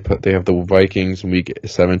percentage. They have the Vikings in week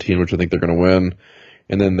 17, which I think they're going to win,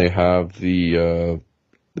 and then they have the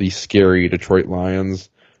scary Detroit Lions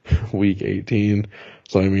week 18.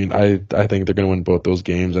 So I mean, I think they're going to win both those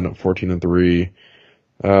games and at 14-3.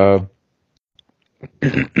 Uh,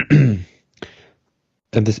 and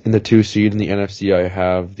this in the 2 seed in the NFC, I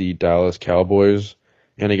have the Dallas Cowboys,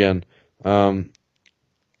 and again, um,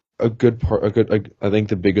 I think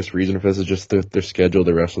the biggest reason for this is just their schedule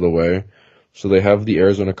the rest of the way. So they have the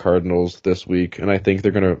Arizona Cardinals this week, and I think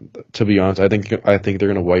they're gonna. To be honest, I think they're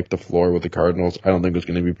gonna wipe the floor with the Cardinals. I don't think it's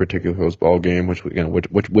gonna be a particularly close ball game, which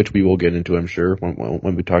we will get into, I'm sure,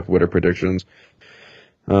 when we talk about our predictions.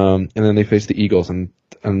 And then they face the Eagles, and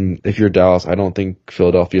if you're Dallas, I don't think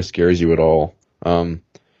Philadelphia scares you at all.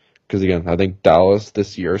 Because again, I think Dallas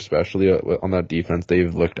this year, especially on that defense,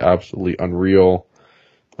 they've looked absolutely unreal.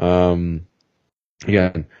 Um,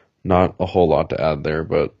 Again, not a whole lot to add there,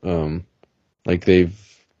 but like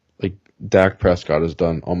like Dak Prescott has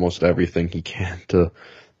done almost everything he can to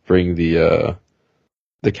bring the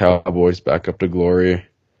Cowboys back up to glory.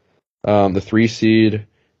 The 3 seed,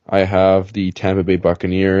 I have the Tampa Bay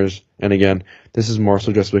Buccaneers, and again, this is more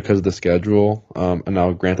so just because of the schedule. And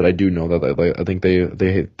now, granted, I do know that I think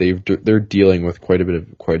they're dealing with quite a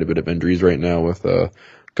bit of injuries right now. With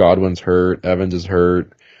Godwin's hurt, Evans is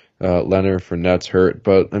hurt, Leonard Fournette's hurt.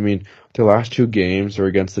 But I mean, their last 2 games are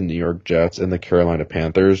against the New York Jets and the Carolina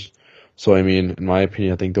Panthers. So I mean, in my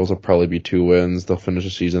opinion, I think those will probably be 2 wins. They'll finish the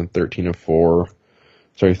season 13-4.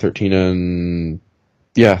 Sorry,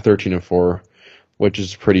 13-4, which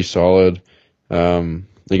is pretty solid.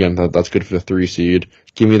 Again, that's good for the 3 seed.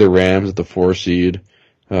 Give me the Rams at the 4 seed.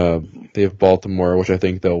 They have Baltimore, which I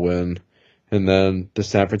think they'll win. And then the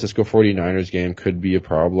San Francisco 49ers game could be a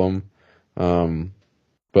problem. Um,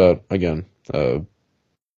 but again, at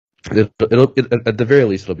the very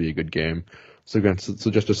least, it'll be a good game. So again,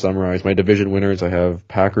 so just to summarize, my division winners, I have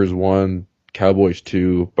Packers 1, Cowboys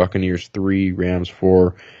 2, Buccaneers 3, Rams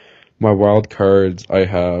 4. My wild cards, I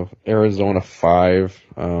have Arizona 5.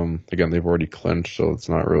 Again, they've already clinched, so it's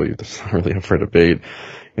not really up for debate.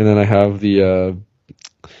 And then I have the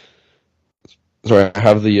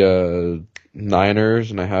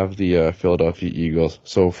Niners, and I have the Philadelphia Eagles.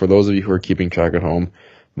 So for those of you who are keeping track at home,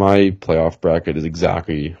 my playoff bracket is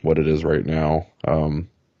exactly what it is right now.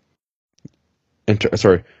 It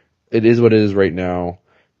is what it is right now,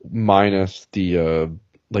 minus the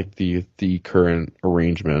current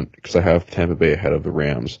arrangement, because I have Tampa Bay ahead of the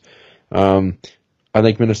Rams. I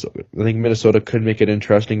think Minnesota could make it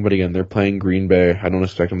interesting, but again, they're playing Green Bay. I don't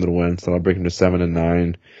expect them to win, so I'll break them to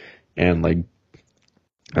 7-9, and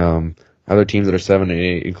other teams that are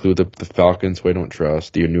 7-8 include the Falcons, who I don't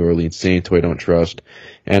trust, the New Orleans Saints, who I don't trust,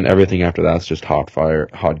 and everything after that's just hot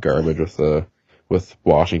garbage with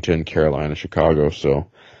Washington, Carolina, Chicago.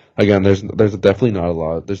 So again, there's definitely not a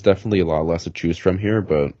lot. There's definitely a lot less to choose from here,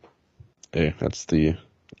 but hey,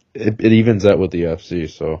 it evens out with the FC.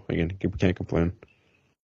 So again, we can't complain.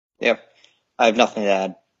 Yep. I have nothing to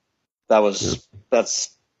add.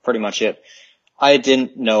 That's pretty much it. I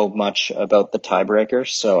didn't know much about the tiebreaker,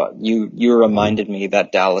 so you reminded me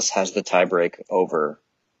that Dallas has the tiebreak over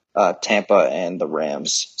Tampa and the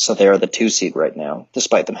Rams, so they are the 2 seed right now,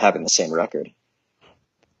 despite them having the same record.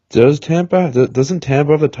 Doesn't Tampa have the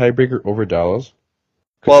tiebreaker over Dallas?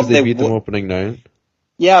 Well, they beat them opening night.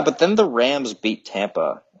 Yeah, but then the Rams beat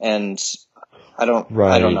Tampa, and I don't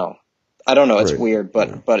know. It's weird,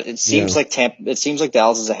 but it seems like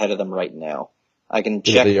Dallas is ahead of them right now. I can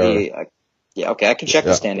check I can check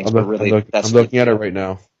the standings, but really, I'm looking at it right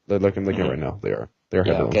now. I'm looking at it right now. They're ahead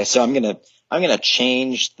of them. Okay, so I'm gonna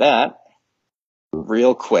change that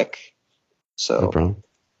real quick. So no problem.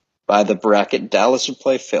 By the bracket, Dallas would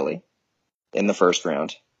play Philly in the first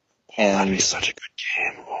round, and that'd be such a good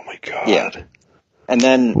game. Oh my god. Yeah. And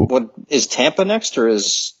then what is Tampa next, or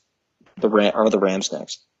is the Rams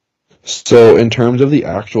next? So in terms of the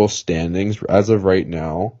actual standings, as of right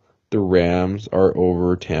now, the Rams are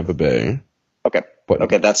over Tampa Bay. Okay.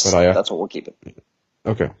 That's what we'll keep it.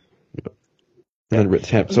 Okay. And then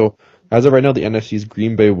Tampa. So as of right now, the NFC is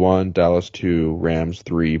Green Bay 1, Dallas 2, Rams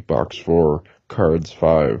 3, Bucks 4, Cards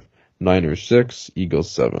 5, Niners 6, Eagles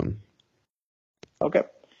 7. Okay.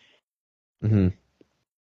 Mm-hmm.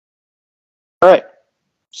 All right.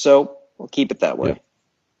 So we'll keep it that way.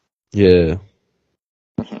 Yeah.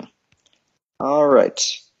 Mm-hmm. All right.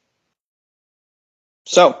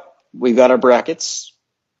 So we've got our brackets.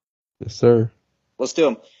 Yes, sir. Let's do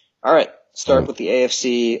them. All right. Start with the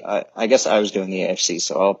AFC. I guess I was doing the AFC,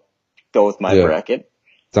 so I'll go with my bracket.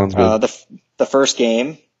 Sounds good. The first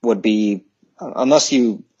game would be, unless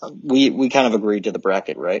we kind of agreed to the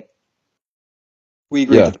bracket, right? We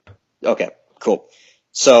agreed. Yeah. Okay, cool.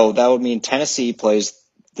 So that would mean Tennessee plays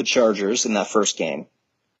the Chargers in that first game.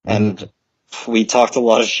 And we talked a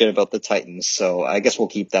lot of shit about the Titans, so I guess we'll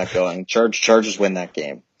keep that going. Chargers win that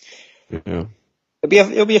game. Yeah.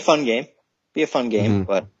 It'll be a fun game.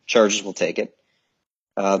 But Chargers will take it.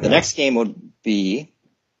 The next game would be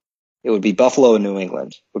Buffalo and New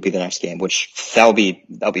England would be the next game, which that'll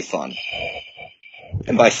be fun.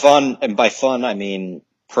 And by fun I mean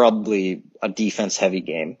probably a defense heavy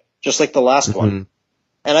game, just like the last one.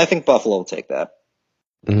 And I think Buffalo will take that.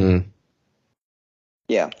 Mm-hmm.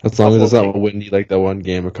 Yeah. As long as it's not windy like that one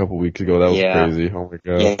game a couple weeks ago, that was crazy. Oh my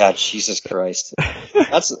god. Yeah, Jesus Christ.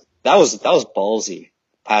 that was ballsy.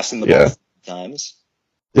 Passing the ball 3 times.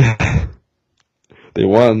 Yeah. They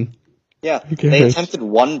won. Yeah. They attempted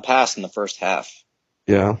 1 pass in the first half.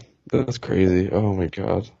 Yeah. That's crazy. Oh my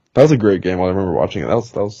god. That was a great game. I remember watching it. That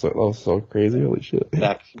was so crazy. Holy shit.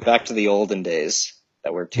 Back to the olden days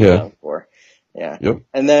that we're too young for. Yeah. Yep.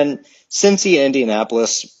 And then Cincy and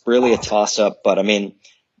Indianapolis, really a toss up, but I mean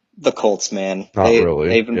the Colts, man. Really.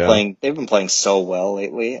 They've been playing so well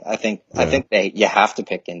lately. I think you have to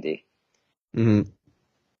pick Indy. Mm-hmm.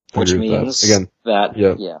 Which means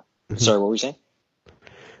that Sorry, what were you saying?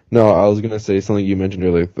 No, I was gonna say something you mentioned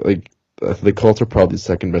earlier. Like the Colts are probably the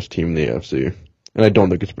second best team in the AFC, and I don't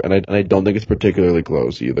think it's particularly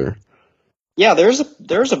close either. Yeah, there's a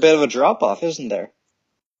bit of a drop off, isn't there?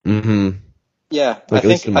 Mm-hmm. Yeah, like, I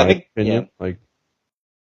think in my opinion,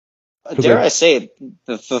 dare I say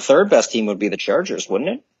the third best team would be the Chargers, wouldn't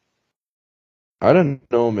it? I don't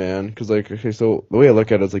know, man, because so the way I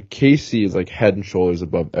look at it is KC is head and shoulders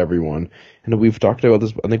above everyone, and we've talked about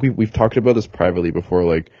this. I think we've talked about this privately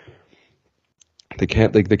before. The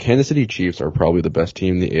Kansas City Chiefs are probably the best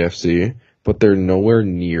team in the AFC, but they're nowhere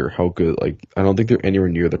near how good. I don't think they're anywhere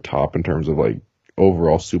near the top in terms of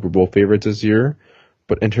overall Super Bowl favorites this year.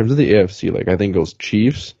 But in terms of the AFC, like I think it goes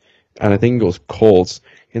Chiefs, and I think it goes Colts,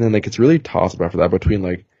 and then like it's really toss up after that between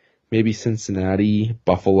like maybe Cincinnati,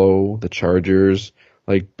 Buffalo, the Chargers,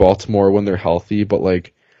 like Baltimore when they're healthy, but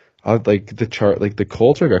like the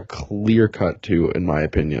Colts are like a clear cut too, in my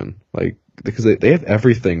opinion. Like because they have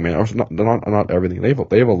everything, man. Or not everything. They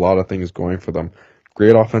have a lot of things going for them.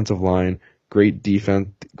 Great offensive line, great defense,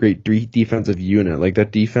 defensive unit. Like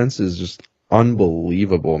that defense is just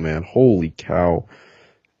unbelievable, man. Holy cow.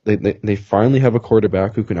 They finally have a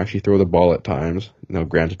quarterback who can actually throw the ball at times. Now,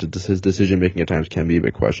 granted, his decision making at times can be a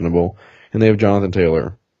bit questionable. And they have Jonathan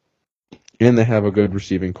Taylor, and they have a good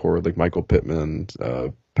receiving core like Michael Pittman,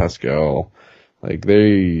 Pascal. Like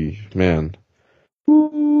man,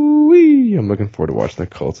 woo-wee. I'm looking forward to watching the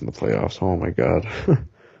Colts in the playoffs. Oh my god.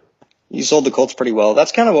 You sold the Colts pretty well.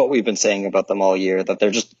 That's kind of what we've been saying about them all year, that they're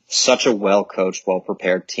just such a well-coached,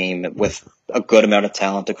 well-prepared team with a good amount of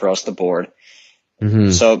talent across the board.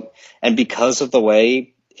 Mm-hmm. So, and because of the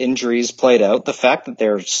way injuries played out, the fact that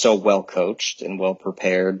they're so well-coached and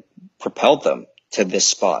well-prepared propelled them to this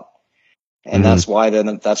spot. And that's why they're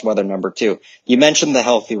number 2. You mentioned the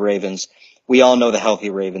healthy Ravens. We all know the healthy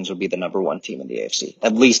Ravens would be the number 1 team in the AFC.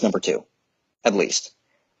 At least number 2. At least.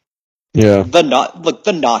 Yeah. The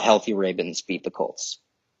not healthy Ravens beat the Colts.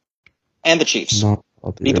 And the Chiefs.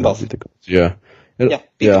 Beat them both. Yeah.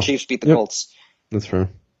 The Chiefs, beat the Colts. That's fair.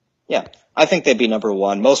 Yeah. I think they'd be number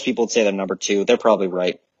 1. Most people would say they're number 2. They're probably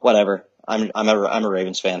right. Whatever. I'm a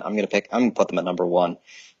Ravens fan. I'm gonna put them at number 1.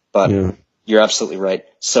 But you're absolutely right.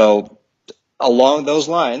 So along those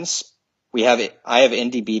lines, I have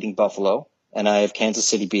Indy beating Buffalo, and I have Kansas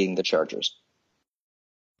City beating the Chargers.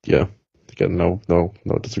 Yeah. Again, no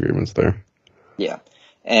disagreements there. Yeah.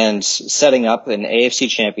 And setting up an AFC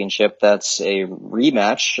championship, that's a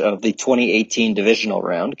rematch of the 2018 divisional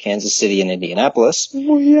round, Kansas City and Indianapolis.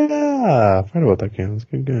 Oh yeah. I forgot about that game. It was a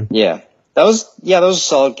good game. Yeah. That was a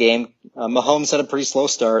solid game. Mahomes had a pretty slow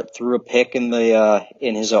start, threw a pick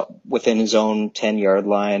within his own 10-yard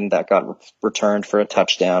line that got returned for a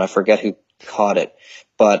touchdown. I forget who caught it,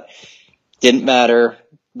 but didn't matter.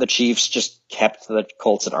 The Chiefs just kept the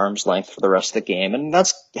Colts at arm's length for the rest of the game, and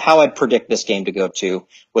that's how I'd predict this game to go too.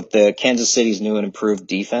 With the Kansas City's new and improved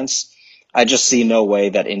defense, I just see no way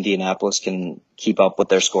that Indianapolis can keep up with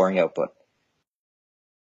their scoring output.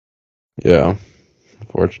 Yeah,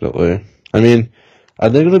 unfortunately. I mean, I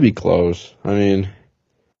think it'll be close. I mean,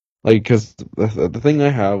 like, because the thing I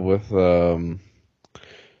have with the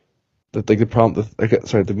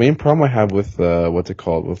main problem I have with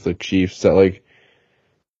with the Chiefs, that like,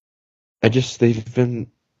 they've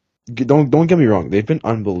been, don't get me wrong, they've been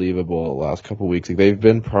unbelievable the last couple weeks. Like, they've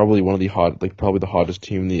been probably probably the hottest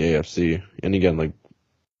team in the AFC. And again, like,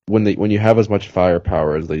 when you have as much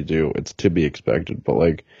firepower as they do, it's to be expected. But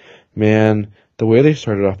like, man, the way they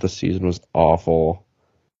started off the season was awful.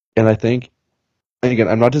 And I think, and again,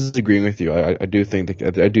 I'm not disagreeing with you. I do think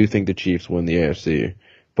the Chiefs win the AFC.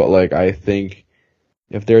 But like, I think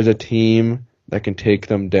if there's a team that can take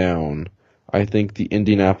them down, I think the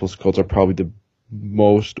Indianapolis Colts are probably the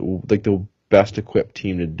best equipped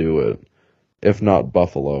team to do it, if not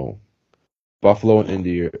Buffalo. Buffalo and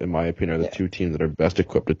Indy, in my opinion, are the two teams that are best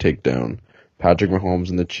equipped to take down Patrick Mahomes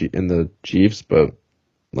and the Chiefs. But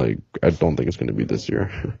like, I don't think it's going to be this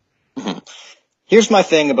year. Here's my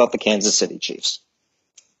thing about the Kansas City Chiefs.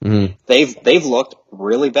 Mm-hmm. They've looked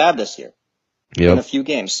really bad this year. Yep. In a few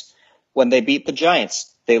games. When they beat the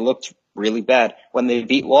Giants, they looked really bad. When they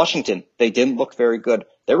beat Washington, they didn't look very good.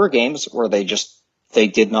 There were games where they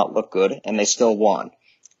did not look good, and they still won.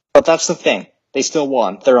 But that's the thing. They still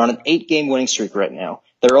won. They're on an 8-game winning streak right now.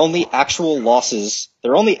 Their only actual losses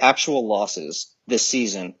this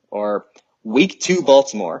season are Week 2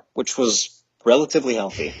 Baltimore, which was relatively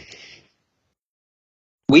healthy.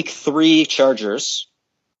 Week 3 Chargers,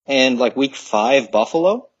 and like Week 5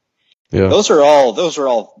 Buffalo. Yeah. Those are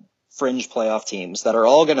all fringe playoff teams that are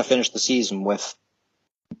all going to finish the season with,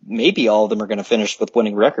 maybe all of them are going to finish with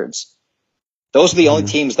winning records. Those are the only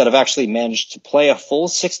teams that have actually managed to play a full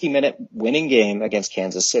 60-minute winning game against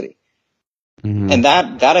Kansas City. Mm-hmm. And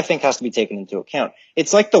that I think has to be taken into account.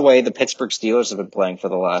 It's like the way the Pittsburgh Steelers have been playing for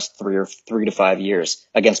the last 3 to 5 years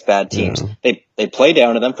against bad teams. Yeah. They play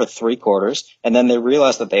down to them for 3 quarters, and then they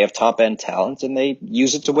realize that they have top end talent, and they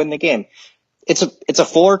use it to win the game. It's a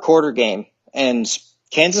 4-quarter game, and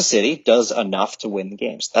Kansas City does enough to win the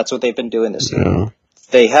games. That's what they've been doing this year.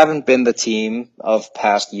 They haven't been the team of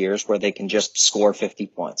past years where they can just score 50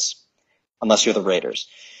 points, unless you're the Raiders.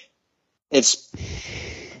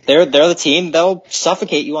 They're the team that'll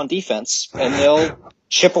suffocate you on defense, and they'll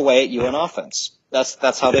chip away at you on offense.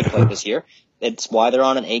 That's how they played this year. It's why they're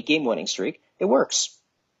on an 8-game winning streak. It works.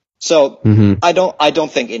 So Mm-hmm. I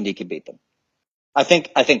don't think Indy can beat them. I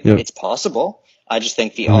think Yep. it's possible. I just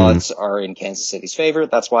think the Mhm. odds are in Kansas City's favor.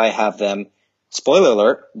 That's why I have them, spoiler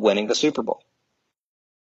alert, winning the Super Bowl.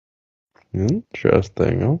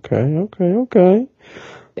 Interesting. Okay.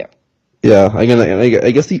 Yeah. Yeah.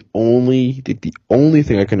 I guess the only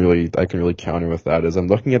thing I can really counter with that is I'm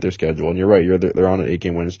looking at their schedule, and you're right. They're on an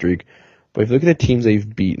 8-game win streak, but if you look at the teams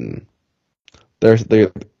they've beaten, there's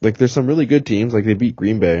some really good teams. Like they beat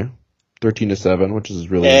Green Bay, 13-7, which is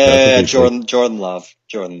really impressive. Jordan Love.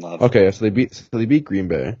 Okay, so they beat Green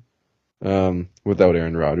Bay, without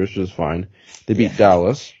Aaron Rodgers, which is fine. They beat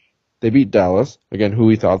Dallas. They beat Dallas again, who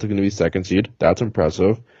we thought was going to be second seed. That's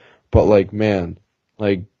impressive, but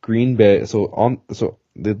Green Bay. So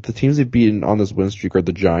the teams they've beaten on this win streak are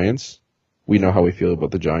the Giants. We know how we feel about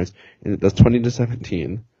the Giants, and that's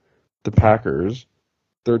 20-17. The Packers,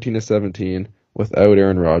 13-17, without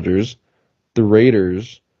Aaron Rodgers. The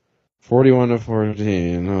Raiders,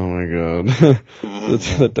 41-14. Oh my god.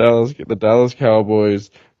 the Dallas Cowboys,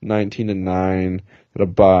 19-9. Got a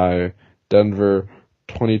bye. Denver,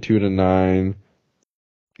 22-9.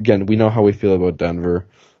 Again, we know how we feel about Denver.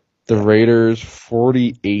 The Raiders,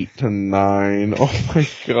 48-9. Oh my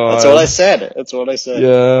god. That's what I said.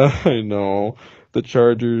 Yeah, I know. The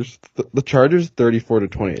Chargers,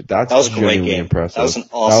 34-28. That was genuinely impressive. That was an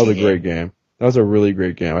awesome That was a great game. That was a really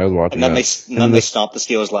great game. I was watching and then that. Then they stomped the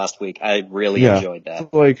Steelers last week. I really enjoyed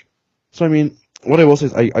that. So I mean, what I will say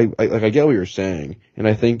is I get what you're saying, and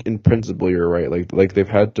I think in principle you're right. Like they've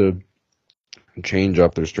had to change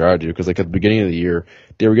up their strategy because at the beginning of the year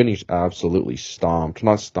they were getting absolutely stomped.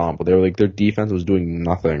 Not stomped, but they were their defense was doing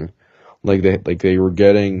nothing. They were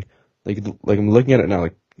getting I'm looking at it now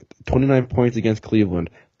 29 points against Cleveland,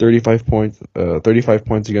 36 points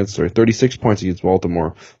against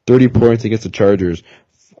Baltimore, 30 points against the Chargers.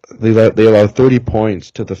 They allowed 30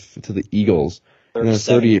 points to the Eagles, and then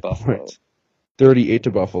 38 points, 38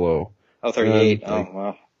 to Buffalo. Oh, 38.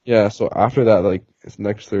 Wow. Yeah. So after that, it's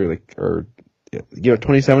next they're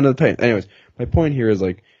 27 to the Titans. Anyways, my point here is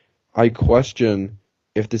I question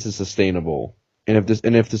if this is sustainable, and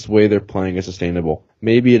if this way they're playing is sustainable.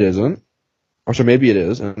 Maybe it isn't. Or so maybe it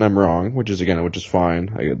is, and I'm wrong, which is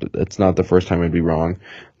fine. It's not the first time I'd be wrong,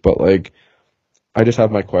 but I just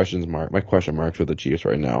have my question marks with the Chiefs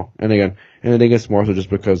right now. And I think it's more so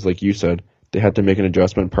just because, like you said, they had to make an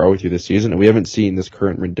adjustment partway through this season, and we haven't seen this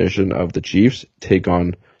current rendition of the Chiefs take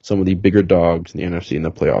on some of the bigger dogs in the NFC in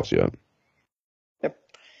the playoffs yet. Yep,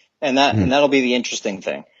 and that'll be the interesting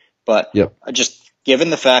thing. But just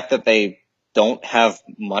given the fact that they don't have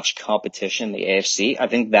much competition in the AFC, I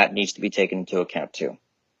think that needs to be taken into account too.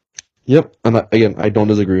 Yep, and I don't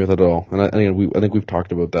disagree with it at all. And I think we've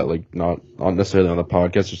talked about that, not necessarily on the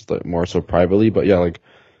podcast, just more so privately. But yeah,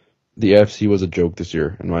 the AFC was a joke this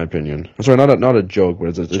year, in my opinion. I'm sorry, not a joke,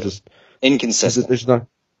 but it's just inconsistent.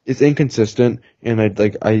 It's inconsistent, and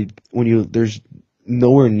there's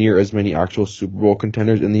nowhere near as many actual Super Bowl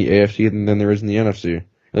contenders in the AFC than there is in the NFC, at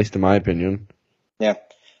least in my opinion. Yeah.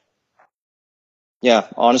 Yeah,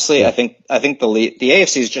 honestly, I think the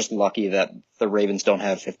AFC is just lucky that the Ravens don't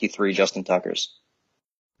have 53 Justin Tuckers.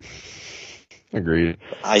 Agreed.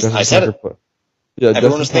 I said it. Yeah,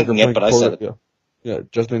 everyone was thinking it, but I said it. Yeah,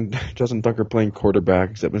 Justin Tucker playing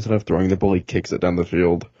quarterback, except instead of throwing the ball, he kicks it down the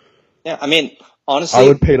field. Yeah, I mean, honestly, I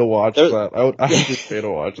would pay to watch that. I would just pay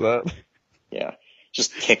to watch that. Yeah,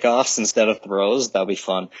 just kickoffs instead of throws. That'd be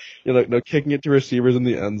fun. Yeah, kicking it to receivers in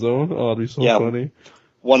the end zone. Oh, that'd be so funny.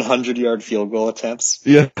 100-yard field goal attempts.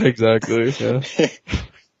 Yeah, exactly. Yeah.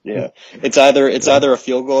 Yeah. It's either a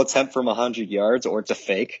field goal attempt from 100 yards or it's a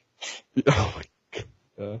fake. Oh my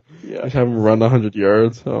god. Yeah. Just have him run 100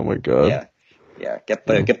 yards. Oh my god. Yeah. Get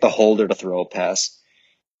the holder to throw a pass.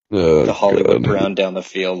 Oh, to Hollywood Brown down the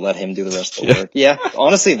field. Let him do the rest of the work. Yeah.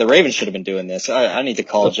 Honestly, the Ravens should have been doing this. I need to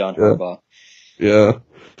call John Harbaugh. Yeah.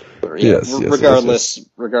 Yes.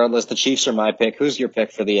 Regardless, the Chiefs are my pick. Who's your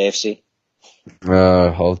pick for the AFC?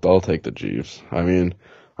 I'll take the Chiefs. I mean,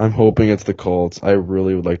 I'm hoping it's the Colts. I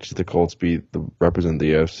really would like to see the Colts represent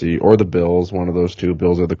the AFC or the Bills. One of those two,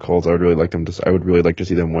 Bills or the Colts. I would really like to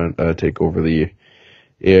see them take over the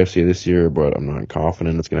AFC this year, but I'm not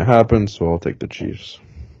confident it's going to happen. So I'll take the Chiefs.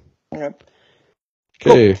 Okay.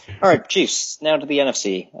 Okay. Cool. All right, Chiefs. Now to the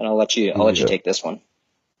NFC, and I'll let you take this one.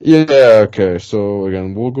 Yeah. Okay. So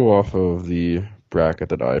again, we'll go off of the bracket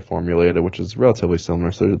that I formulated, which is relatively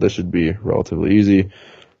similar, so this should be relatively easy.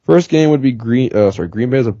 First game would be Green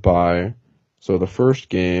Bay is a bye, so the first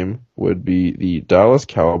game would be the Dallas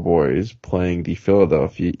Cowboys playing the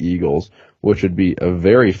Philadelphia Eagles, which would be a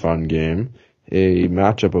very fun game. a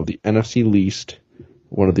matchup of the NFC least,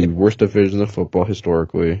 one of the worst divisions of football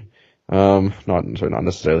historically. Not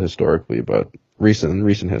necessarily historically, but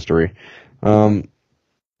recent history.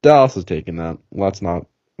 Dallas is taking that. Let's not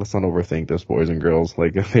overthink this, boys and girls.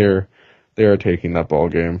 Like they are taking that ball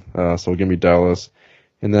game. So give me Dallas.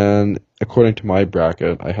 And then according to my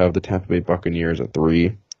bracket, I have the Tampa Bay Buccaneers at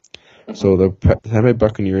 3. So the Tampa Bay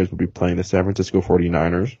Buccaneers will be playing the San Francisco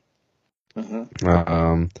 49ers.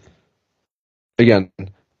 Again,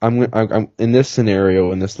 I'm in this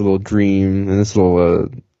scenario, in this little dream, in this little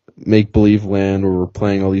make believe land where we're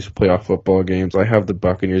playing all these playoff football games. I have the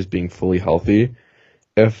Buccaneers being fully healthy.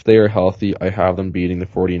 If they are healthy, I have them beating the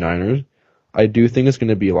 49ers. I do think it's going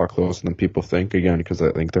to be a lot closer than people think, again, because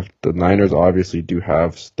I think the Niners obviously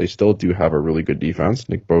they still do have a really good defense.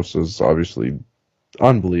 Nick Bosa is obviously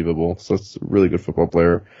unbelievable, so it's a really good football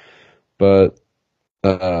player. But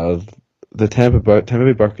the Tampa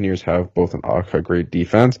Bay Buccaneers have both a great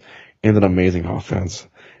defense and an amazing offense.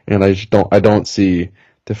 And I don't see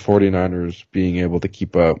the 49ers being able to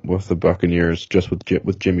keep up with the Buccaneers just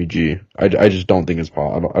with Jimmy G. I just don't think it's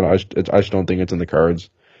possible. I just don't think it's in the cards.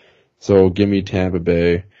 So give me Tampa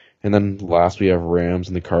Bay. And then last we have Rams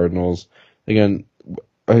and the Cardinals. Again,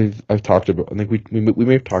 I've talked about, I think we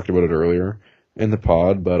may have talked about it earlier in the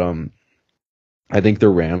pod, but I think the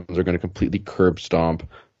Rams are going to completely curb stomp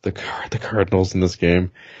the Cardinals in this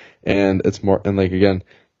game. And it's more, and like again,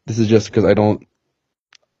 this is just because I think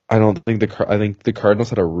I think the Cardinals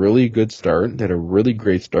had a really good start. They had a really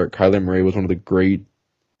great start. Kyler Murray was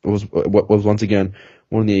was once again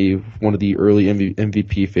one of the early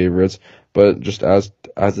MVP favorites. But just as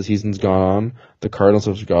the season's gone on, the Cardinals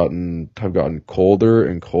have gotten colder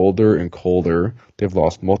and colder and colder. They've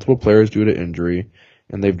lost multiple players due to injury,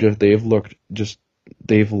 and they've looked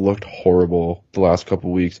horrible the last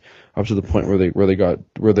couple weeks, up to the point where they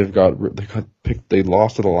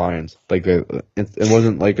lost to the Lions. Like it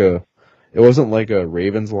wasn't like a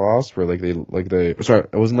Ravens loss where it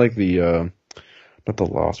wasn't like the not the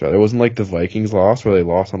loss, right? It wasn't like the Vikings loss where they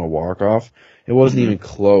lost on a walk-off. It wasn't even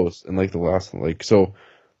close in like the last, so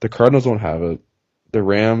the Cardinals don't have it. The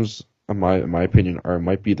Rams, in my opinion,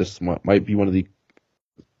 might be one of the,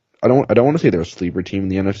 I don't want to say they're a sleeper team in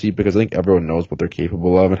the NFC because I think everyone knows what they're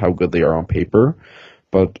capable of and how good they are on paper.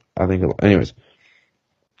 But I think, anyways.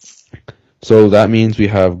 So that means we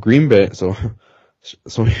have Green Bay. So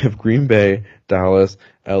we have Green Bay, Dallas,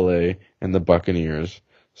 LA, and the Buccaneers.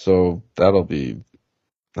 So that'll be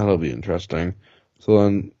interesting. So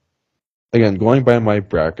then, again, going by my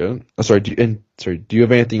bracket. Do you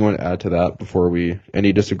have anything you want to add to that before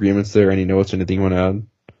any disagreements there? Any notes? Anything you want to add?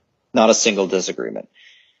 Not a single disagreement.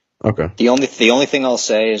 Okay. The only thing I'll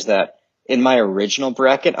say is that in my original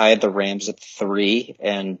bracket, I had the Rams at 3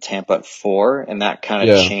 and Tampa at 4, and that kind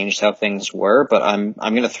of changed how things were. But I'm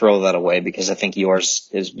going to throw that away because I think your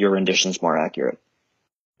rendition's more accurate.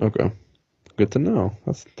 Okay. Good to know.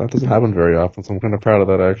 That doesn't happen very often, so I'm kind of proud of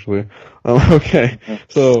that actually. Okay.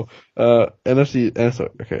 So NFC.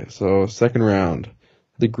 Okay. So second round.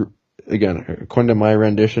 Again, according to my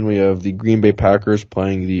rendition, we have the Green Bay Packers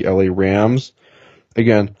playing the LA Rams.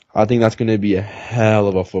 Again, I think that's going to be a hell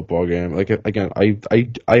of a football game. Like again,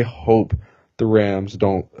 I hope the Rams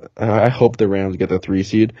don't. I hope the Rams get the 3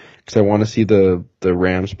 seed because I want to see the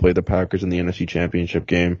Rams play the Packers in the NFC Championship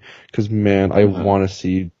game. Because man, I want to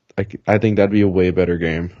see. I think that'd be a way better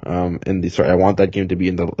game. I want that game to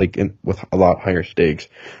be with a lot higher stakes.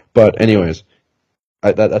 But anyways,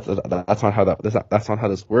 that's not how that's not how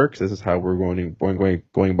this works. This is how we're going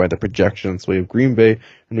by the projections. So we have Green Bay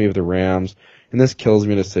and we have the Rams. And this kills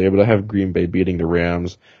me to say, but I have Green Bay beating the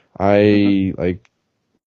Rams. And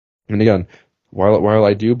again, while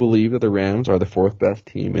I do believe that the Rams are the 4th best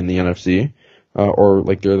team in the NFC, I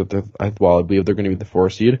believe they're going to be the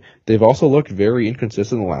 4th seed. They've also looked very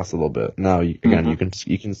inconsistent the last little bit. Now, you can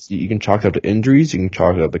chalk it up to injuries, you can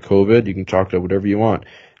chalk it up to COVID, you can chalk it up whatever you want.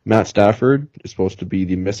 Matt Stafford is supposed to be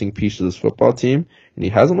the missing piece of this football team, and he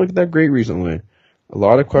hasn't looked that great recently. A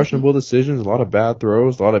lot of questionable decisions, a lot of bad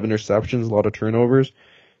throws, a lot of interceptions, a lot of turnovers.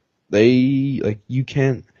 You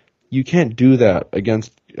can't do that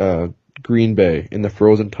against Green Bay in the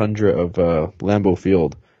frozen tundra of Lambeau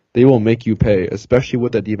Field. They will make you pay, especially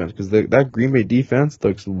with that defense, because that Green Bay defense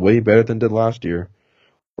looks way better than it did last year,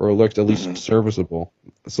 or looks at least serviceable.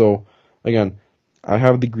 So again, I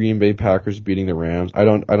have the Green Bay Packers beating the Rams. I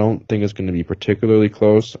don't think it's going to be particularly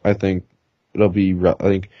close. I think it'll be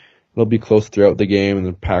close throughout the game, and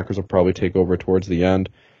the Packers will probably take over towards the end.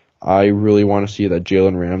 I really want to see that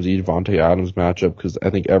Jalen Ramsey, Devontae Adams matchup because I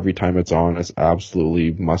think every time it's on, it's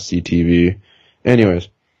absolutely must-see TV. Anyways,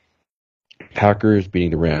 Packers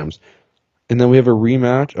beating the Rams. And then we have a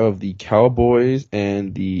rematch of the Cowboys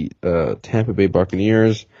and the Tampa Bay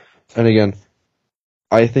Buccaneers. And again,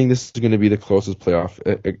 I think this is going to be the closest playoff.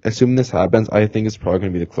 Assuming this happens, I think it's probably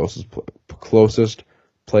going to be the closest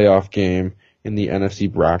playoff game in the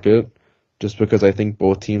NFC bracket, just because I think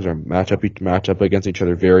both teams are match up against each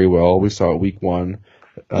other very well. We saw it week 1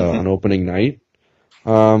 on opening night.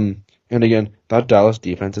 And again, that Dallas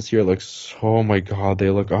defense this year looks, oh my God, they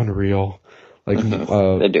look unreal. Like,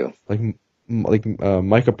 They do.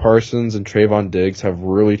 Micah Parsons and Trayvon Diggs have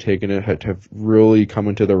really taken it, have really come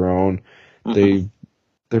into their own.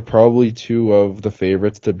 They're probably 2 of the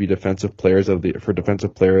favorites to be defensive player of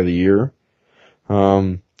the year.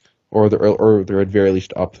 Or they're at very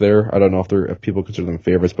least up there. I don't know if people consider them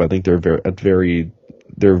favorites, but I think they're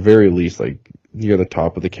very least like near the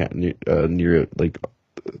top of the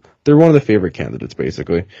they're one of the favorite candidates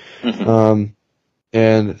basically.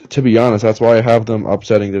 And to be honest, that's why I have them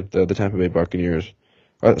upsetting the Tampa Bay Buccaneers.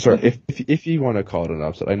 Sorry, if you want to call it an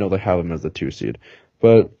upset, I know they have them as the 2 seed,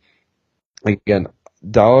 but again,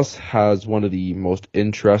 Dallas has one of the most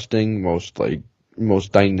interesting, most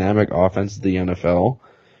dynamic offenses in the NFL.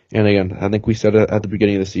 And again, I think we said it at the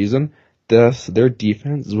beginning of the season. Their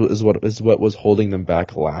defense is what was holding them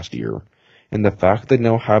back last year, and the fact they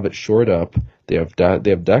now have it shored up. They have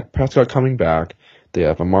Dak Prescott coming back. They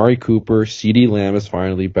have Amari Cooper. CeeDee Lamb is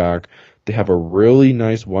finally back. They have a really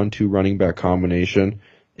nice 1-2 running back combination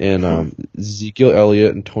in Ezekiel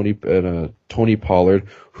Elliott and Tony Pollard,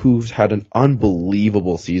 who's had an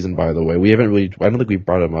unbelievable season. By the way, I don't think we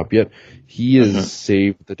brought him up yet. He has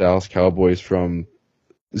saved the Dallas Cowboys from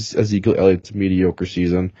Ezekiel Elliott's mediocre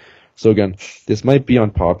season. So again, this might be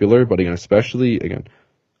unpopular, but again,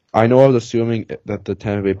 I know I was assuming that the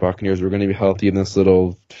Tampa Bay Buccaneers were going to be healthy in this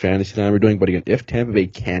little fantasy line we're doing, but again, if Tampa Bay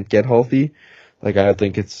can't get healthy, I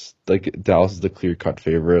think it's Dallas is the clear-cut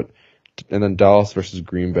favorite. And then Dallas versus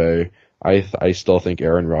Green Bay, I still think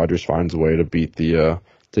Aaron Rodgers finds a way to beat the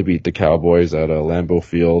Cowboys at Lambeau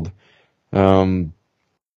Field. And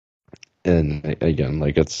again,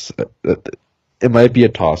 it might be a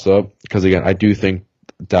toss-up, because again, I do think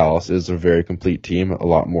Dallas is a very complete team, a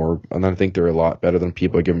lot more, and I think they're a lot better than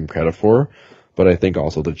people give them credit for. But I think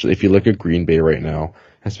also that if you look at Green Bay right now,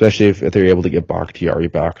 especially if they're able to get Bakhtiari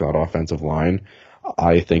back on that offensive line,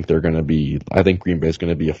 I think Green Bay is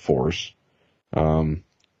going to be a force. And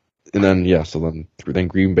then then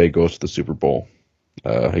Green Bay goes to the Super Bowl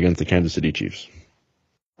against the Kansas City Chiefs.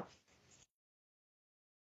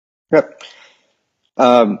 Yep.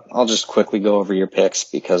 I'll just quickly go over your picks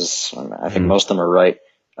because I think most of them are right.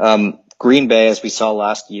 Green Bay, as we saw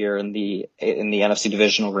last year in the NFC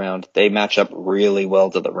divisional round, they match up really well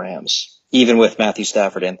to the Rams. Even with Matthew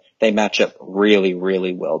Stafford in, they match up really,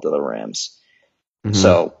 really well to the Rams.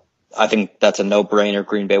 So I think that's a no-brainer.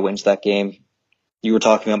 Green Bay wins that game. You were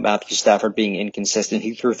talking about Matthew Stafford being inconsistent.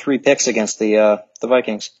 He threw 3 picks against the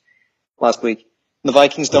Vikings last week. The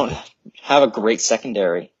Vikings don't have a great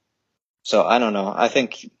secondary. So I don't know. I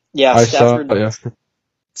think, Stafford.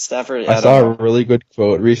 I saw a really good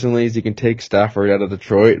quote recently: is you can take Stafford out of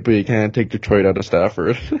Detroit, but you can't take Detroit out of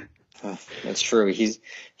Stafford. That's true. He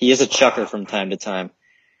is a chucker from time to time.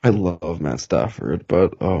 I love Matt Stafford,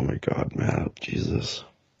 but oh my God, Matt, Jesus.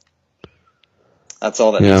 That's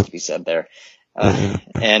all that needs to be said there.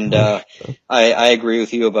 And I agree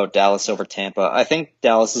with you about Dallas over Tampa. I think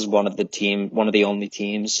Dallas is one of the only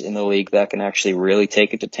teams in the league that can actually really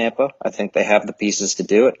take it to Tampa. I think they have the pieces to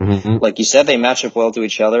do it. Like you said, they match up well to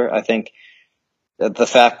each other. I think that the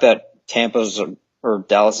fact that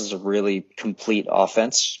Dallas is a really complete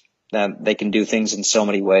offense, that they can do things in so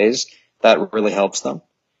many ways, that really helps them.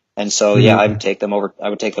 And so, I would take them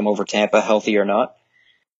over Tampa, healthy or not.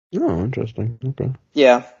 Oh, interesting. Okay.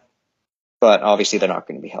 Yeah. But obviously they're not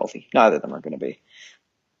going to be healthy. Neither of them are going to be.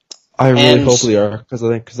 I really hope they are, because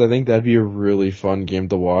I think that'd be a really fun game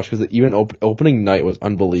to watch. Because even opening night was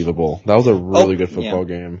unbelievable. That was a really good football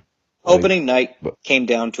game. Opening night came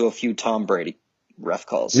down to a few Tom Brady ref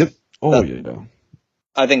calls. Yep. Oh yeah.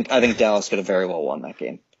 I think Dallas could have very well won that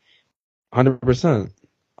game. 100%.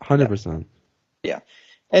 100%. Yeah.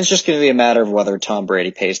 And it's just going to be a matter of whether Tom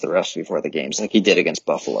Brady pays the refs before the games, like he did against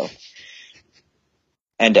Buffalo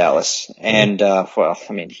and Dallas. And,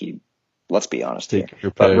 let's be honest here.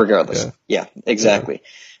 But regardless. Yeah, exactly. Yeah.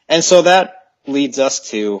 And so that leads us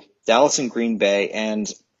to Dallas and Green Bay. And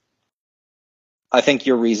I think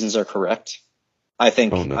your reasons are correct. I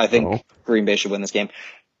think Green Bay should win this game.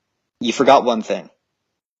 You forgot one thing.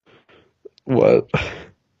 What?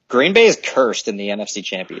 Green Bay is cursed in the NFC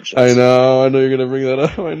Championship. I know you're going to bring that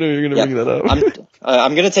up.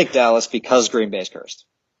 I'm going to take Dallas because Green Bay is cursed.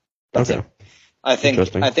 That's it. I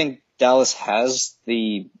think Dallas has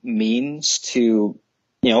the means to,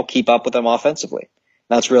 keep up with them offensively.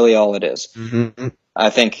 That's really all it is. Mm-hmm. I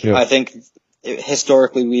think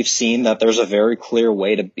historically we've seen that there's a very clear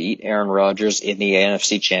way to beat Aaron Rodgers in the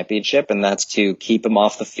NFC Championship, and that's to keep him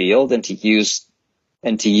off the field and to use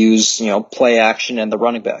play action and the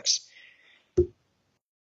running backs.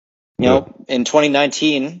 In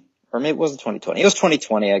 2019, or maybe it wasn't 2020. It was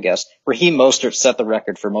 2020, I guess. Raheem Mostert set the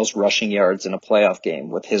record for most rushing yards in a playoff game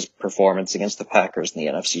with his performance against the Packers in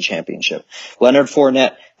the NFC Championship. Leonard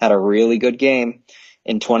Fournette had a really good game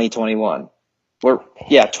in 2021. You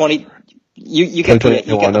get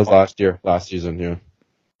was last season, yeah.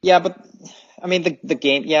 Yeah, but I mean the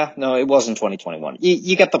game. Yeah, no, it wasn't 2021.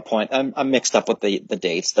 You get the point. I'm mixed up with the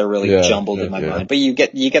dates. They're really jumbled in my mind, but you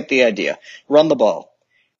get the idea. Run the ball,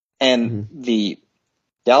 and the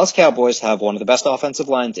Dallas Cowboys have one of the best offensive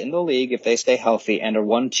lines in the league if they stay healthy, and a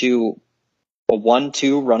 1-2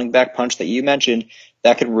 running back punch that you mentioned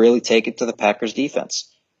that could really take it to the Packers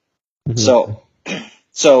defense.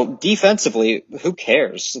 So defensively, who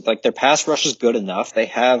cares? Like, their pass rush is good enough. They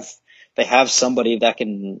have somebody that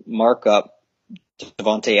can mark up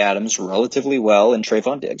Davante Adams relatively well and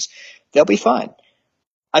Trayvon Diggs. They'll be fine.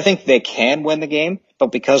 I think they can win the game, but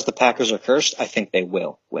because the Packers are cursed, I think they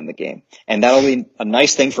will win the game. And that'll be a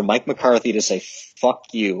nice thing for Mike McCarthy to say fuck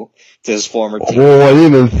you to his former team. Oh, I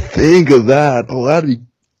didn't even think of that. Oh, that'd be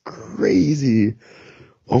crazy.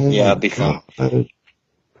 Oh, yeah, it'd be fun.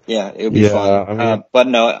 Yeah, it would be fun. I mean, but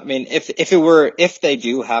no, I mean, if they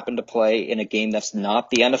do happen to play in a game that's not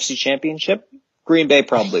the NFC Championship, Green Bay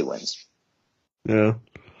probably wins. Yeah.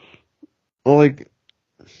 Well,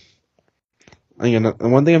 again,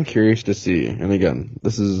 one thing I'm curious to see, and again,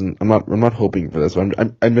 I'm not hoping for this,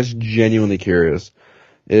 but I'm just genuinely curious,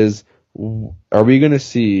 is are we going to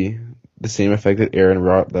see the same effect that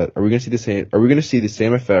are we going to see the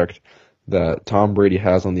same effect that Tom Brady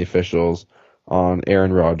has on the officials on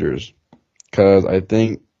Aaron Rodgers? Because I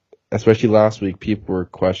think, especially last week, people were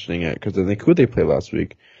questioning it, because I think, who did they play last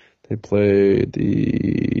week? They played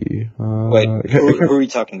the... Wait, who are we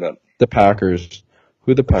talking about? The Packers.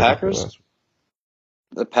 Who did the Packers play last week?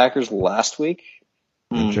 The Packers last week?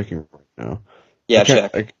 I'm checking right now. Yeah,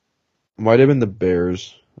 check. Might have been the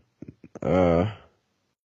Bears.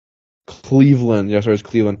 Cleveland. Yeah, sorry, it's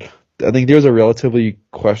Cleveland. I think there's a relatively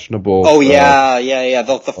questionable... Oh, yeah.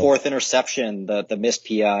 The fourth interception, the missed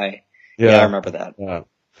PI. Yeah, I remember that. Yeah.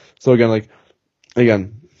 So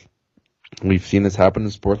again, we've seen this happen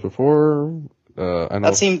in sports before. I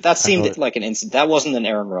know that seemed like an incident. That wasn't an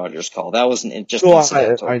Aaron Rodgers call. That wasn't just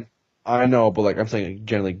incidental. I know, but I'm saying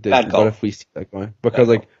generally, bad call. What if we see that going? Because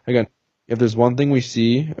again, if there's one thing we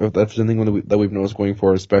see, if that's something that we've noticed going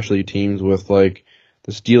forward, especially teams with the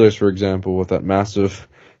Steelers, for example, with that massive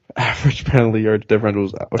average penalty yard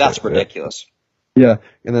differential. That's ridiculous. Yeah,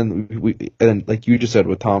 and then like you just said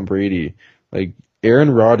with Tom Brady, Aaron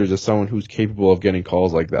Rodgers is someone who's capable of getting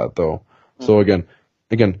calls like that, though. So again,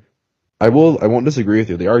 I won't disagree with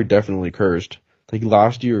you. They are definitely cursed. I thought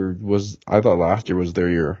last year was their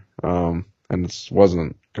year. And it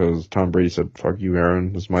wasn't, because Tom Brady said, fuck you,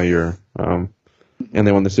 Aaron, this is my year. And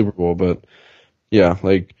they won the Super Bowl, but yeah,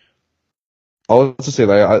 I'll just say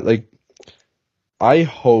that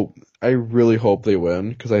I really hope they win,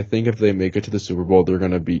 because I think if they make it to the Super Bowl, they're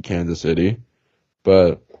gonna beat Kansas City.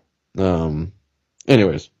 But,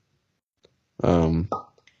 anyways,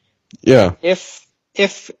 yeah.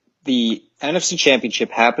 If the NFC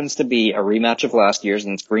Championship happens to be a rematch of last year's,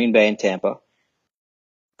 and it's Green Bay and Tampa,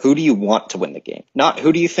 who do you want to win the game? Not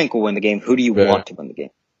who do you think will win the game, who do you want to win the game?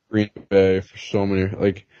 Green Bay, for so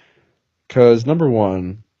many, because number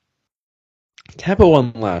one, Tampa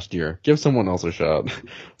won last year. Give someone else a shot.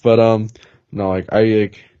 But, no,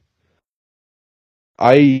 I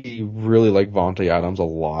really like Vontae Adams a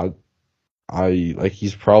lot.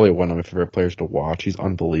 He's probably one of my favorite players to watch. He's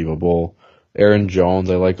unbelievable. Aaron Jones,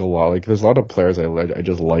 I like a lot. There's a lot of players I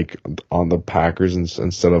just like on the Packers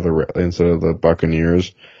instead of the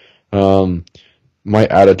Buccaneers. My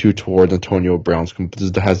attitude towards Antonio Brown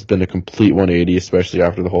has been a complete 180, especially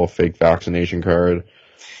after the whole fake vaccination card.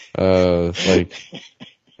 And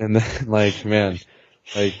then man,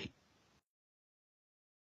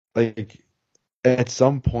 at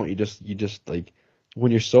some point you just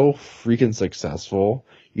when you're so freaking successful,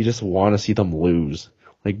 you just want to see them lose.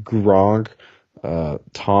 Gronk,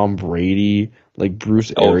 Tom Brady,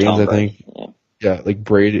 Bruce Arians, I think. Yeah,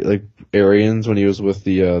 Brady, Arians when he was with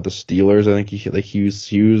the Steelers, I think he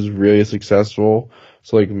was really successful.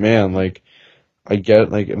 So man, I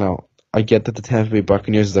get I get that the Tampa Bay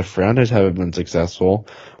Buccaneers as a franchise haven't been successful,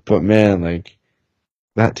 but man,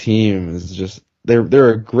 that team is just they're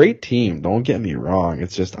a great team. Don't get me wrong.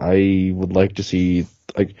 It's just I would like to see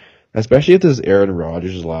like, especially if this is Aaron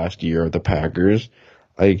Rodgers' last year of the Packers,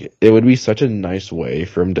 like it would be such a nice way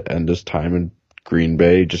for him to end his time in Green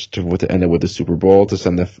Bay, just to end it with the Super Bowl, to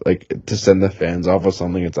send the fans off of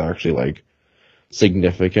something that's actually like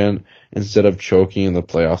significant, instead of choking in the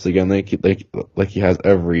playoffs again, like he has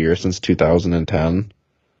every year since 2010.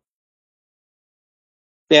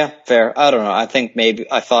 Yeah, fair. I don't know.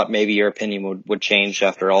 I thought maybe your opinion would change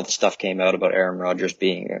after all the stuff came out about Aaron Rodgers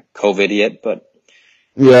being a COVID idiot, but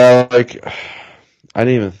Yeah, like I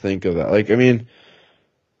didn't even think of that. Like, I mean,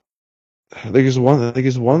 there's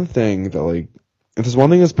one thing that like, if there's one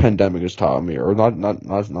thing this pandemic has taught me, or not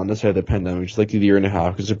necessarily the pandemic, just like the year and a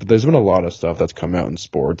half, because there's been a lot of stuff that's come out in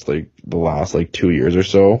sports like the last like 2 years or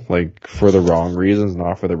so, like for the wrong reasons,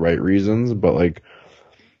 not for the right reasons, but like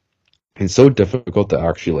it's so difficult to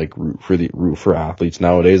actually like root for athletes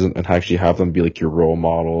nowadays, and actually have them be like your role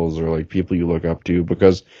models or like people you look up to,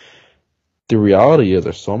 because the reality is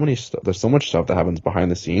there's so much stuff that happens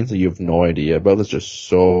behind the scenes that you have no idea about, that's just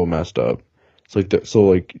so messed up. So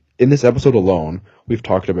like in this episode alone, we've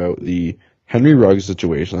talked about the Henry Ruggs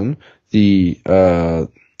situation, the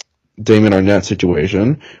Damon Arnett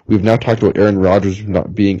situation. We've now talked about Aaron Rodgers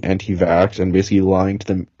not being anti-vax and basically lying to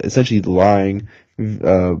them, essentially lying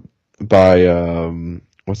uh, by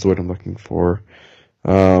what's the word I'm looking for?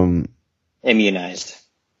 Um, immunized.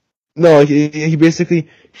 no, like he basically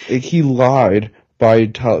like, he lied by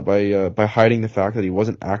hiding the fact that he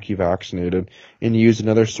wasn't actually vaccinated, and he used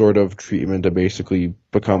another sort of treatment to basically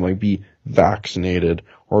be vaccinated,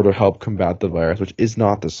 or to help combat the virus, which is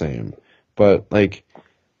not the same. But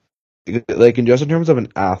in just in terms of an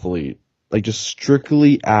athlete, like just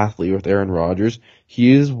strictly athlete with Aaron Rodgers,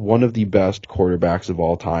 he is one of the best quarterbacks of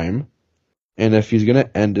all time. And if he's gonna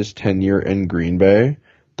end his tenure in Green Bay,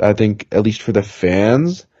 I think at least for the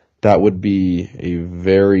fans, that would be a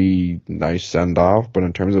very nice send off. But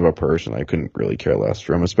in terms of a person, I couldn't really care less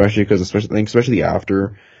for him, especially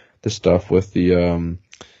after the stuff with the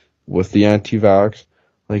anti-vax.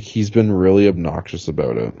 Like he's been really obnoxious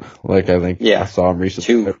about it. Like I think I Yeah, saw him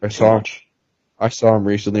recently. too much. I saw him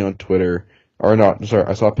recently on Twitter, or not. Sorry,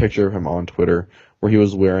 I saw a picture of him on Twitter where he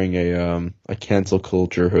was wearing a cancel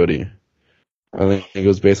culture hoodie. I think it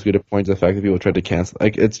was basically to point to the fact that people tried to cancel.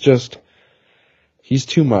 Like it's just he's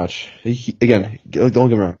too much. Yeah, Again, don't get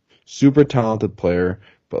me wrong, super talented player,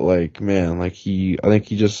 but like man, I think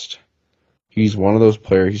he's one of those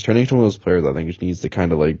players. He's turning into one of those players. I think he just needs to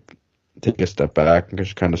kind of like take a step back and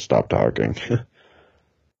just kind of stop talking.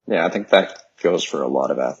 yeah. I think that goes for a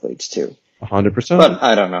lot of athletes too. 100%. But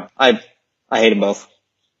I don't know. I hate them both.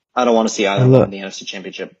 I don't want to see I either one in love the NFC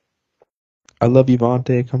Championship. I love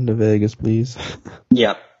Devontae. Come to Vegas, please.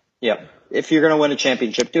 Yep, yep. If you're gonna win a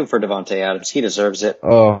championship, do it for Devontae Adams. He deserves it.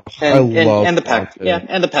 Oh, I love And Devontae.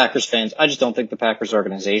 and the Packers fans. I just don't think the Packers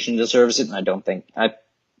organization deserves it, and I don't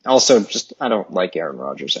like Aaron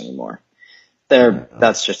Rodgers anymore. Yeah.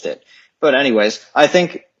 That's just it. But anyways, I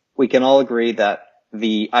think we can all agree that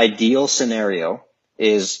the ideal scenario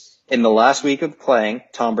is in the last week of playing,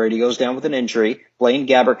 Tom Brady goes down with an injury, Blaine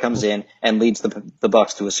Gabbert comes in and leads the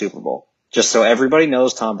Bucks to a Super Bowl. Just so everybody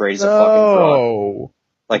knows Tom Brady's a fucking fraud. No.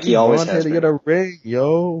 Like I he need always Vontae has to been. get a ring,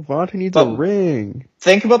 yo. Vontae needs a But ring.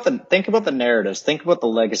 think about the narratives. Think about the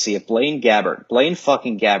legacy of Blaine Gabbert. Blaine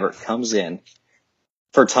fucking Gabbert comes in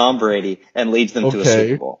for Tom Brady and leads them to a Super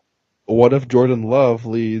Okay. Bowl. What if Jordan Love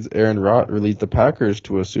leads the Packers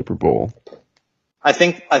to a Super Bowl? I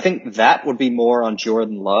think that would be more on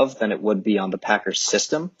Jordan Love than it would be on the Packers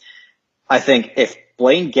system. I think if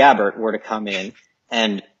Blaine Gabbert were to come in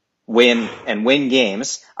and win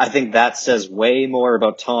games, I think that says way more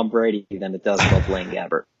about Tom Brady than it does about Blaine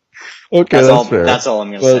Gabbert. Okay, that's fair. That's all I'm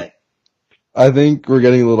going to But say. I think we're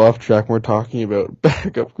getting a little off track. We're talking about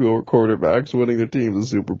backup quarterbacks winning their team the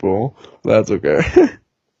Super Bowl. That's okay.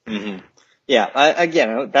 Hmm. Yeah,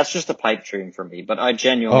 again, that's just a pipe dream for me, but I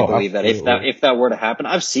genuinely believe that Absolutely. if that were to happen,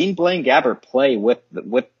 I've seen Blaine Gabbert play with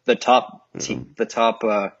the top Yeah.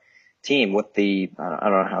 team with I don't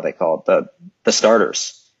know how they call it, the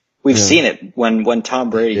starters. We've Yeah. seen it when Tom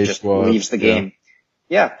Brady A just squad. leaves the Yeah. game.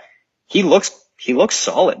 Yeah, he looks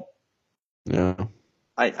solid. Yeah.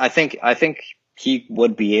 I think he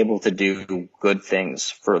would be able to do good things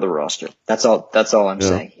for the roster. That's all I'm Yeah.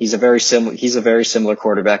 saying. He's a very similar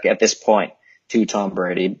quarterback at this point to Tom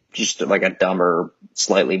Brady, just like a dumber,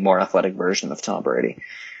 slightly more athletic version of Tom Brady.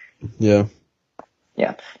 Yeah.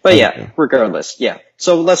 Yeah. But yeah, Okay. regardless, yeah.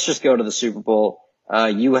 So let's just go to the Super Bowl.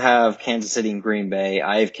 You have Kansas City and Green Bay.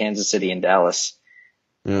 I have Kansas City and Dallas.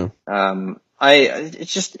 Yeah.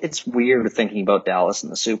 it's weird thinking about Dallas in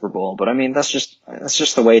the Super Bowl, but I mean that's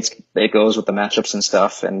just the way it goes with the matchups and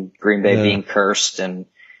stuff, and Green Bay being cursed, and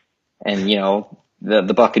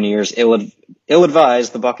the Buccaneers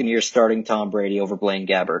ill-advised the Buccaneers starting Tom Brady over Blaine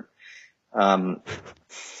Gabbert. I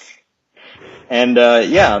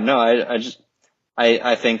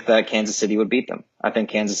think that Kansas City would beat them. I think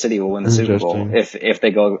Kansas City will win the Super Bowl if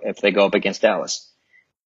they go up against Dallas.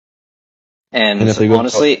 And if they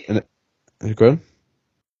honestly, go ahead.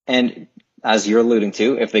 And as you're alluding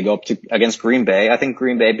to, if they go up against Green Bay, I think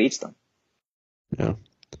Green Bay beats them. Yeah.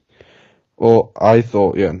 Well, I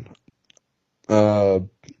thought,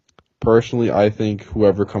 personally, I think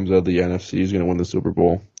whoever comes out of the NFC is going to win the Super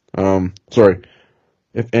Bowl.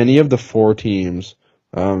 If any of the four teams,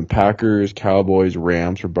 Packers, Cowboys,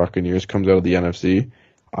 Rams, or Buccaneers comes out of the NFC,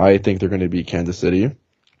 I think they're going to beat Kansas City.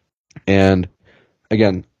 And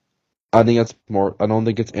again, I think that's more. I don't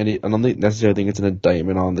necessarily think it's an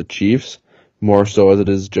indictment on the Chiefs, more so as it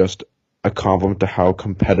is just a compliment to how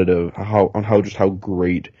competitive, how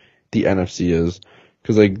great the NFC is.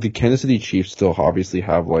 Because the Kansas City Chiefs still obviously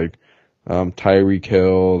have Tyreek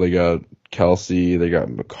Hill, they got Kelsey, they got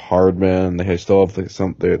Hardman, they still have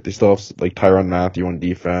Tyrann Mathieu on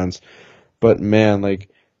defense. But man, and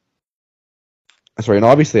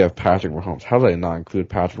obviously they have Patrick Mahomes. How did I not include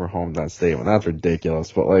Patrick Mahomes in that statement? That's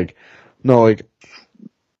ridiculous. But no,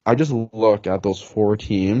 I just look at those four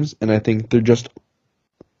teams, and I think they're just,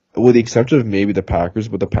 with the exception of maybe the Packers,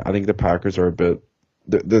 but I think the Packers are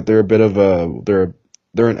they're a bit of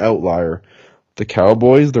they're an outlier. The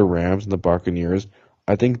Cowboys, the Rams, and the Buccaneers,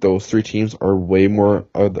 I think those three teams are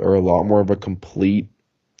are a lot more of a complete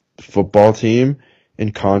football team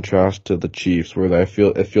in contrast to the Chiefs, where it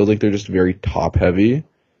feels like they're just very top heavy,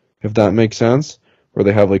 if that makes sense. Where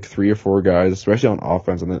they have three or four guys, especially on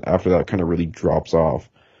offense, and then after that kind of really drops off.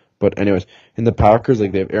 But anyways, in the Packers, they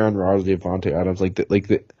have Aaron Rodgers, they have Vontae Adams,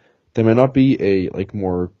 they might not be a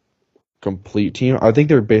more complete team. I think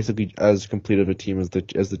they're basically as complete of a team as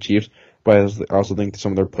the Chiefs, but I also think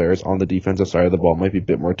some of their players on the defensive side of the ball might be a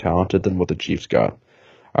bit more talented than what the Chiefs got.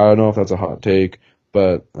 I don't know if that's a hot take,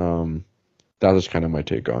 but that was kind of my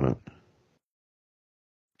take on it.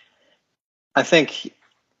 I think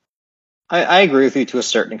I agree with you to a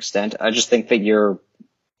certain extent. I just think that you're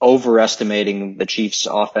overestimating the Chiefs'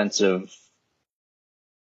 offensive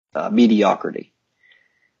mediocrity.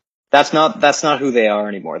 That's not who they are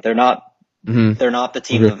anymore. They're not the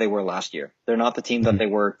team that they were last year. They're not the team that they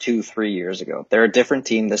were 2-3 years ago. They're a different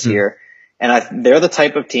team this year, and they're the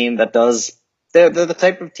type of team that they're the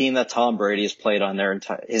type of team that Tom Brady has played on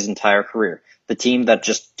his entire career. The team that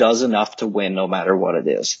just does enough to win no matter what it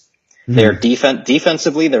is. They're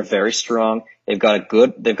defensively, they're very strong. They've got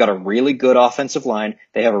a really good offensive line.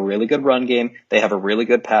 They have a really good run game. They have a really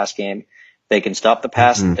good pass game. They can stop the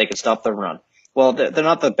pass. They can stop the run. Well, they're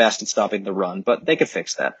not the best at stopping the run, but they could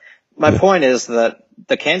fix that. My point is that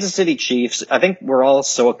the Kansas City Chiefs, I think we're all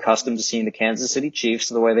so accustomed to seeing the Kansas City Chiefs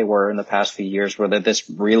the way they were in the past few years, where they're this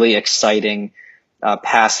really exciting,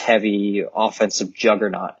 pass-heavy offensive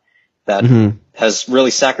juggernaut that has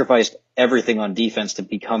really sacrificed everything on defense to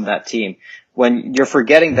become that team. When you're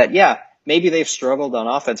forgetting that, maybe they've struggled on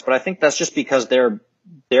offense, but I think that's just because they're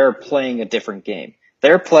playing a different game.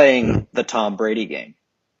 They're playing the Tom Brady game,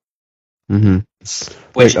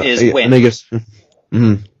 which is win. And I guess,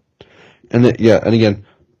 and again,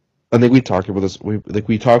 I think we talked about this.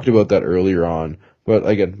 We talked about that earlier on, but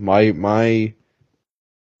again, my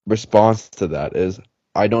response to that is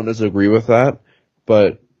I don't disagree with that,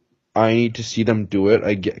 but I need to see them do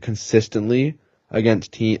it consistently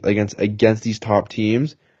against these top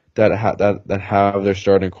teams that have their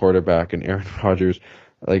starting quarterback and Aaron Rodgers,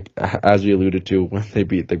 as we alluded to when they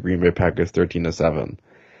beat the Green Bay Packers 13-7.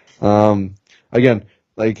 Again,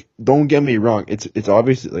 don't get me wrong, it's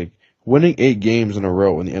obviously winning 8 games in a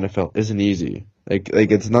row in the NFL isn't easy.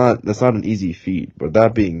 That's not an easy feat. But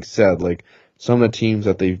that being said, some of the teams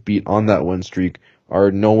that they've beat on that win streak are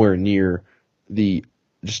nowhere near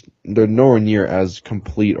they're nowhere near as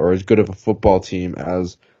complete or as good of a football team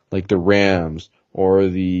as the Rams or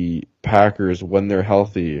the Packers when they're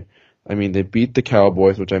healthy. I mean, they beat the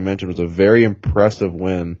Cowboys, which I mentioned was a very impressive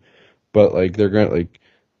win, but they're gonna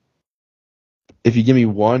if you give me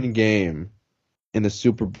one game in the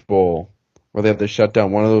Super Bowl where they have to shut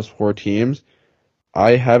down one of those 4 teams,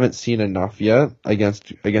 I haven't seen enough yet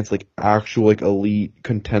against actual elite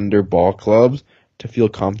contender ball clubs to feel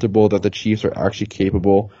comfortable that the Chiefs are actually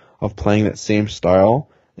capable of playing that same style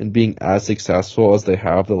and being as successful as they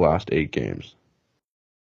have the last 8 games.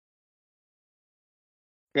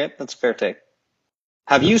 Okay, that's a fair take.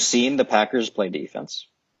 Have you seen the Packers play defense?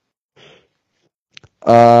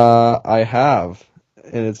 I have,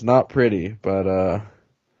 and it's not pretty, but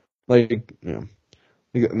like, yeah.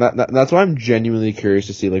 That's why I'm genuinely curious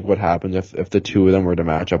to see like what happens if the two of them were to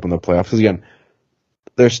match up in the playoffs. Because again,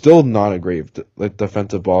 they're still not a great like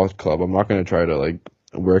defensive ball club. I'm not going to try to like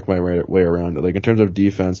work my way around it. Like in terms of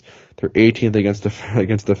defense, they're 18th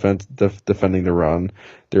against defending the run.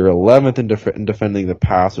 They're 11th in defending the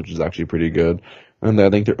pass, which is actually pretty good. And I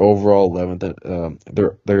think they're overall 11th.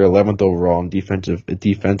 They're 11th overall in defensive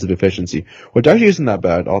efficiency, which actually isn't that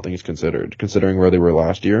bad, all things considered, considering where they were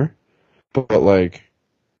last year. But like.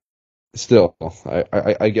 Still,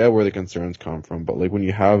 I get where the concerns come from, but like when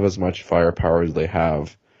you have as much firepower as they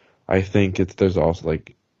have, I think there's also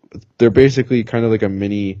like they're basically kind of like a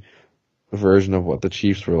mini version of what the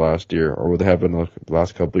Chiefs were last year, or what they have been the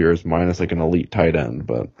last couple of years, minus like an elite tight end.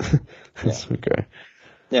 But Yeah. it's okay.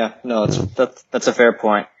 Yeah. No, Yeah. that's a fair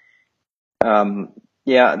point.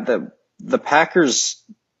 Yeah, the Packers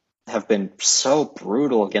have been so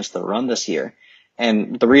brutal against the run this year.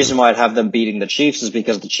 And the reason why I'd have them beating the Chiefs is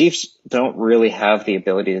because the Chiefs don't really have the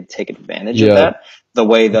ability to take advantage of Yeah. that the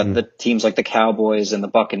way that Mhm. the teams like the Cowboys and the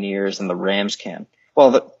Buccaneers and the Rams can.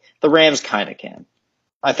 Well, the Rams kind of can.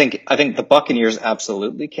 I think the Buccaneers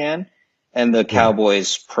absolutely can, and the Yeah.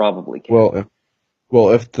 Cowboys probably can.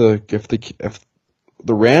 Well, if the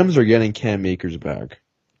Rams are getting Cam Akers back,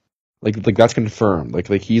 like that's confirmed.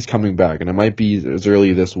 Like he's coming back, and it might be as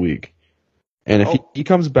early this week. And if he, Oh, he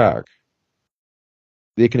comes back,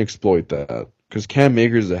 they can exploit that because Cam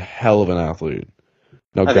Akers is a hell of an athlete.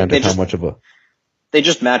 Now, I think granted, how much of a they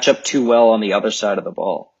just match up too well on the other side of the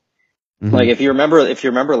ball. Like hmm if you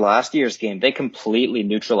remember last year's game, they completely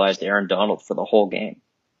neutralized Aaron Donald for the whole game,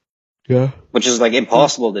 yeah which is like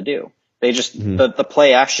impossible to do. They just hmm the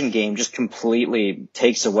play action game just completely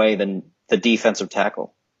takes away the defensive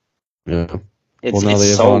tackle. yeah. Well, It's now it's they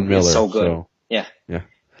have so Von it's Miller, so good. so Yeah. yeah,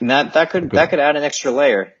 And that could add an extra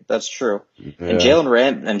layer. That's true. And yeah,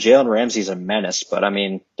 Jalen Ramsey's a menace, but I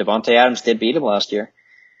mean Devontae Adams did beat him last year.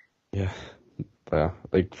 yeah, yeah.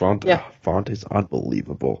 Like Yeah. Fonte's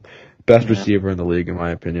unbelievable. Best Yeah. receiver in the league, in my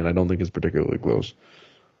opinion. I don't think it's particularly close.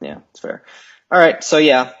 Yeah, it's fair. All right, so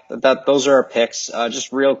yeah, those are our picks.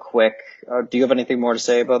 Just real quick, do you have anything more to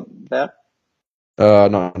say about that?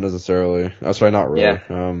 Not necessarily. Sorry, not really. Yeah,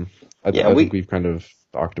 yeah, I think we've kind of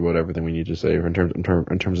talked about everything we need to say in terms of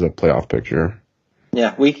the playoff picture.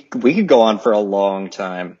 we could go on for a long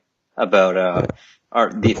time about Yeah, our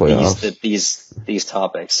the playoffs. these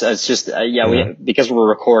topics. It's just yeah, Yeah. we because we're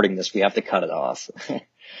recording this, we have to cut it off.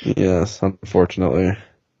 Yes, unfortunately.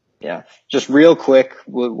 Yeah, just real quick,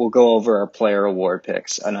 we'll go over our player award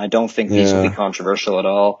picks, and I don't think these will be Yeah. controversial at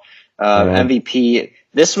all. I don't. MVP.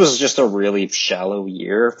 This was just a really shallow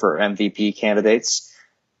year for MVP candidates.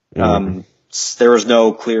 Yeah. There was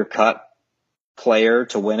no clear cut player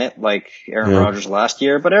to win it like Aaron Yeah. Rodgers last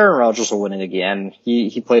year, but Aaron Rodgers will win it again.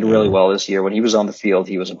 He played really Yeah. well this year. When he was on the field,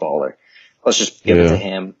 he was a baller. Let's just give it to Yeah.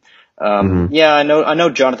 him. hmm Yeah, I know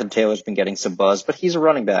Jonathan Taylor's been getting some buzz, but he's a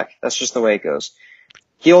running back. That's just the way it goes.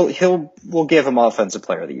 We'll give him offensive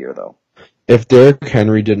player of the year though. If Derrick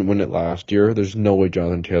Henry didn't win it last year, there's no way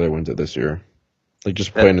Jonathan Taylor wins it this year. Like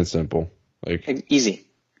just plain and simple. Like Easy.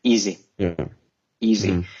 Easy. yeah.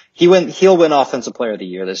 Easy. hmm He'll win offensive player of the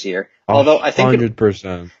year this year. Although I think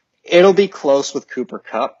 100%. it'll be close with Cooper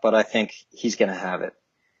Kupp, but I think he's gonna have it.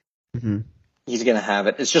 hmm He's gonna have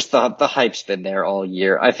it. It's just the hype's been there all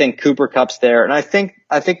year. I think Cooper Kupp's there, and I think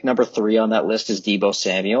number 3 on that list is Deebo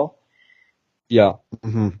Samuel. Yeah.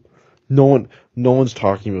 hmm No one's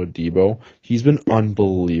talking about Debo. He's been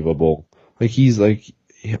unbelievable. Like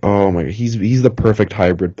oh my god, he's the perfect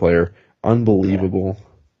hybrid player. Yeah, Unbelievable.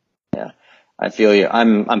 yeah. I feel you.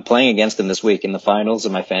 I'm playing against him this week in the finals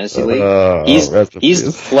of my fantasy league. He's Rest in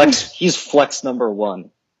peace. he's flex number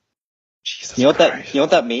 1. Jesus You know Christ.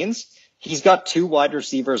 what that means? He's got 2 wide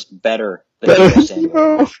receivers better than Better Deebo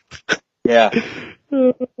Samuel. Yeah.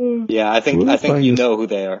 Debo. Yeah, I Who's think playing you this? know who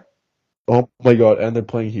they are. Oh my god, and they're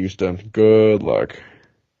playing Houston. Good luck.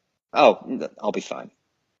 Oh, I'll be fine.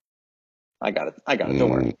 I got it. Don't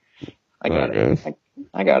worry. Mm, I got it. okay.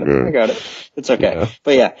 I got it. I Good. got it. It's okay.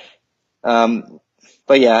 Yeah.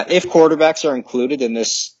 But yeah, if quarterbacks are included in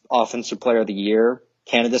this offensive player of the year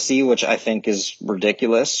candidacy, which I think is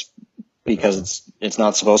ridiculous because it's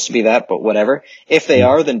not supposed to be that, but whatever. If they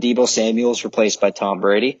are, then Deebo Samuel's replaced by Tom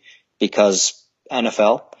Brady because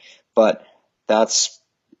NFL. But that's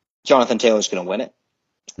Jonathan Taylor's going to win it.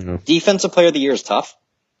 Yeah. Defensive player of the year is tough.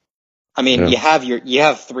 I mean, Yeah. you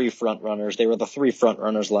have 3 front runners. They were the 3 front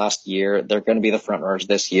runners last year. They're going to be the front runners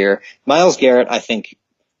this year. Myles Garrett, I think,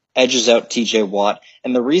 edges out TJ Watt.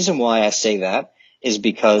 And the reason why I say that is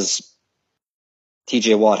because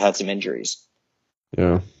TJ Watt had some injuries.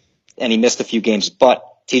 Yeah. And he missed a few games, but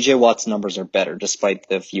TJ Watt's numbers are better despite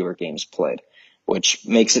the fewer games played, which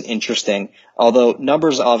makes it interesting. Although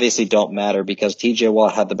numbers obviously don't matter because TJ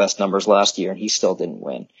Watt had the best numbers last year and he still didn't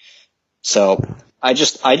win. So I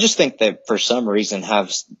just think that for some reason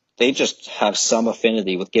they just have some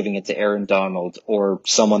affinity with giving it to Aaron Donald or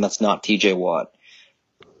someone that's not TJ Watt.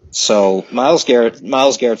 So Myles Garrett's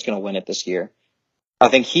going to win it this year. I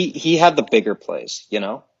think he had the bigger plays, you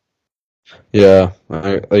know? Yeah.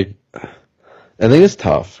 I think it's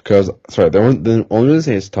tough because, the only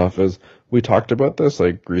reason it's tough is we talked about this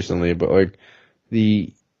like recently, but like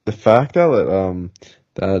the fact that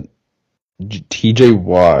TJ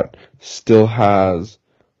Watt still has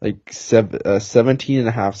like 17 and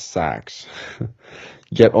a half sacks,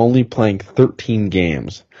 yet only playing 13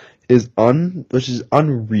 games which is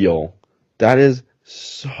unreal. That is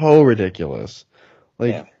so ridiculous.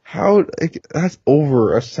 Like, Yeah. how, like, that's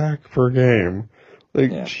over a sack per game.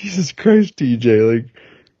 Like, Yeah. Jesus Christ, TJ. Like,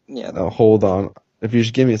 Yeah. hold on. If you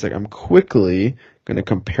just give me a sec, I'm quickly gonna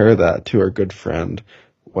compare that to our good friend.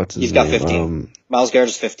 What's his He's name? got 15. Myles Garrett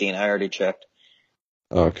is 15. I already checked.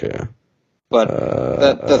 Okay. But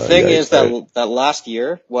the thing Yeah, is that last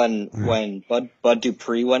year when Bud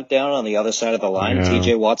Dupree went down on the other side of the line, yeah.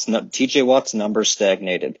 TJ Watt's numbers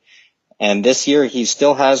stagnated. And this year he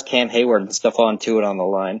still has Cam Hayward and Stephon Tuitt on the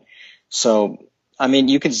line. So I mean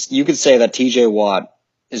you could say that TJ Watt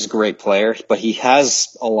is a great player, but he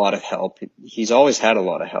has a lot of help. He's always had a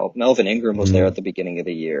lot of help. Melvin Ingram was there at the beginning of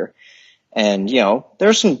the year. And, you know,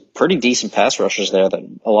 there's some pretty decent pass rushers there that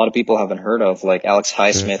a lot of people haven't heard of, like Alex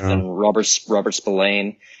Highsmith and Robert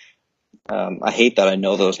Spillane. I hate that I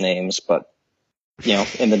know those names, but, you know,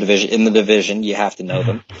 in the division, you have to know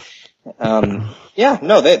them. Yeah,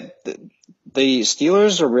 no, the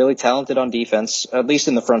Steelers are really talented on defense, at least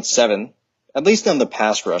in the front seven, at least on the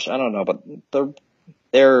pass rush. I don't know, but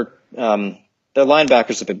their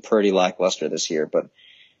linebackers have been pretty lackluster this year, but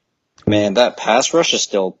man, that pass rush is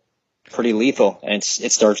still pretty lethal, and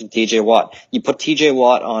it starts with TJ Watt. You put TJ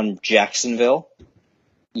Watt on Jacksonville,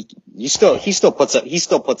 he still puts up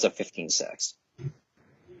 15 sacks.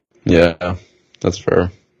 Yeah, that's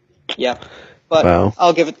fair. Yeah, but wow.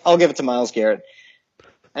 I'll give it to Myles Garrett.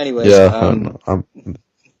 Anyways, yeah,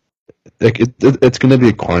 it's gonna be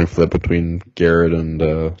a coin flip between Garrett and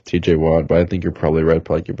TJ Watt, but I think you're probably right.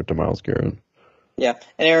 Probably give it to Myles Garrett. Yeah,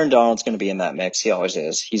 and Aaron Donald's going to be in that mix. He always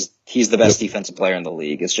is. He's the best defensive player in the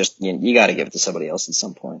league. It's just you got to give it to somebody else at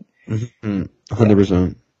some point.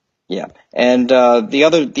 100%. Yeah, and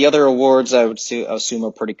the other awards I would assume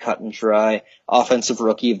are pretty cut and dry. Offensive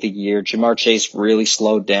Rookie of the Year, Jamar Chase really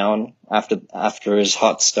slowed down after his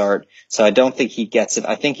hot start, so I don't think he gets it.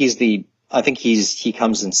 I think he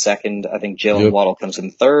comes in second. I think Jalen Waddle comes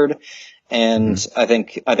in third, and I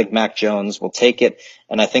think Mac Jones will take it,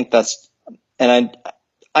 and I think that's. And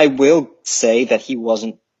I will say that he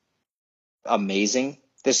wasn't amazing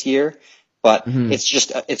this year, but it's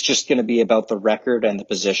just going to be about the record and the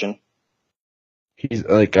position. He's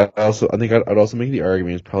like I'd also make the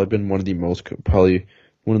argument he's probably been one of the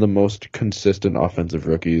most consistent offensive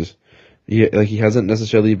rookies. He hasn't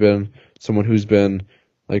necessarily been someone who's been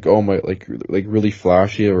like really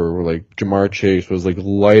flashy or like Jamar Chase was like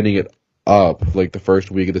lighting it up like the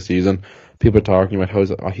first week of the season. People are talking about how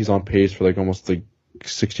he's on pace for like almost like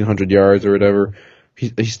 1,600 yards or whatever.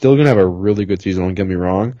 He's still gonna have a really good season. Don't get me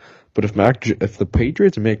wrong, but if the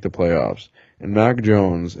Patriots make the playoffs and Mac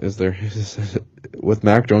Jones is there with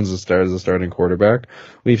Mac Jones as a starting quarterback,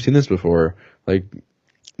 we've seen this before. Like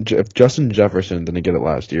if Justin Jefferson didn't get it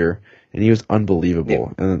last year, and he was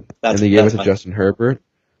unbelievable, and they gave it to Justin Herbert,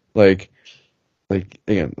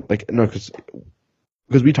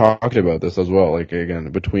 because we talked about this as well, like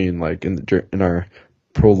again between like in our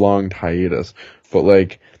prolonged hiatus, but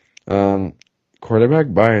like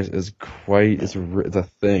quarterback bias is a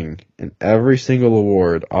thing in every single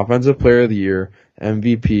award. Offensive Player of the Year,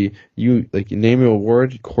 MVP, you name an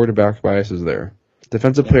award, quarterback bias is there.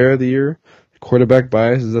 Defensive Player of the Year, quarterback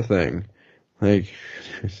bias is a thing. Like,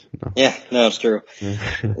 no. Yeah, no, it's true.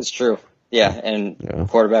 It's true. Yeah, and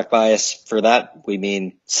quarterback bias, for that we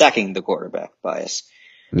mean sacking the quarterback bias.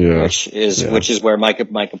 Yeah. Which is where Micah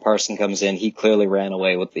Parsons comes in. He clearly ran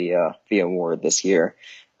away with the award this year.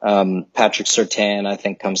 Patrick Surtain, I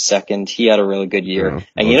think, comes second. He had a really good year. Yeah,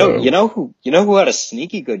 and you know who had a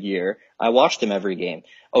sneaky good year? I watched him every game.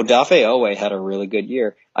 Odafe Owe had a really good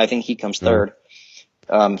year. I think he comes third.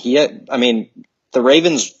 The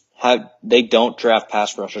Ravens they don't draft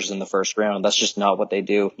pass rushers in the first round. That's just not what they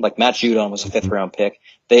do. Like Matt Judon was a 5th round pick.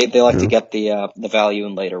 They like to get the value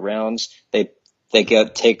in later rounds. They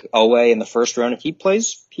take away in the first round, and he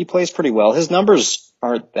plays pretty well. His numbers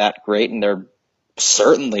aren't that great, and they're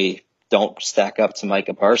certainly don't stack up to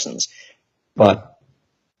Micah Parsons, but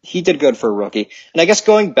he did good for a rookie. And I guess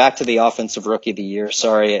going back to the offensive rookie of the year,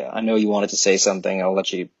 sorry, I know you wanted to say something. I'll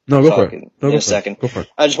let you talk in a second. Go for it.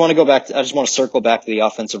 I just want to circle back to the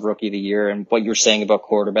offensive rookie of the year and what you were saying about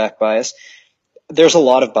quarterback bias. There's a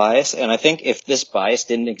lot of bias, and I think if this bias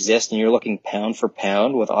didn't exist and you're looking pound for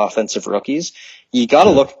pound with offensive rookies, you got to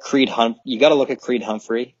look at Creed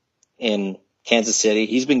Humphrey in Kansas City.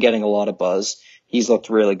 He's been getting a lot of buzz. He's looked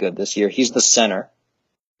really good this year. He's the center,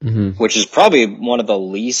 which is probably one of the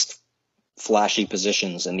least flashy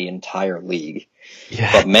positions in the entire league.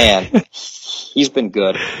 Yeah. But man, he's been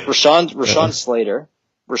good. Rashawn Slater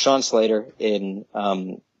in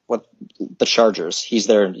the Chargers. He's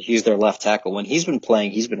their left tackle. When he's been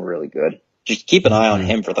playing, he's been really good. Just keep an eye on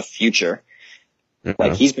him for the future.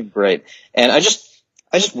 Like, he's been great. And I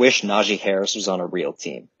just wish Najee Harris was on a real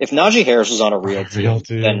team. If Najee Harris was on a real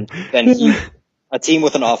team, then a team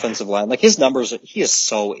with an offensive line, like his numbers, he is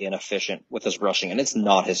so inefficient with his rushing, and it's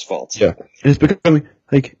not his fault. Yeah. And it's becoming,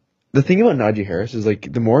 like, the thing about Najee Harris is,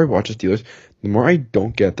 like, the more I watch the Steelers, the more I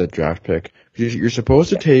don't get that draft pick. You're supposed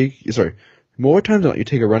to take, more times than not, you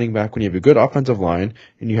take a running back when you have a good offensive line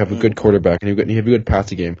and you have a good quarterback and you have a good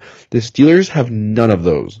passing game. The Steelers have none of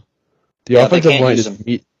those. The offensive line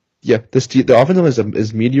the offensive line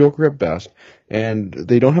is mediocre at best, and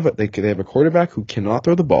they don't have they have a quarterback who cannot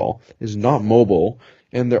throw the ball, is not mobile,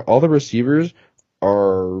 and all the receivers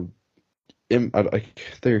are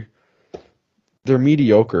they're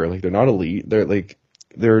mediocre. Like, they're not elite.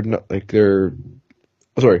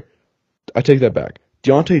 Sorry, I take that back.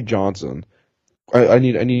 Deontay Johnson. I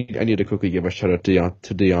need to quickly give a shout out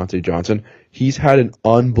to Deontay Johnson. He's had an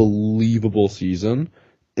unbelievable season,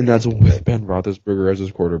 and that's with Ben Roethlisberger as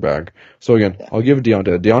his quarterback. So again, I'll give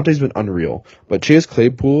Deontay. Deontay's been unreal, but Chase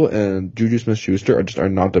Claypool and Juju Smith-Schuster are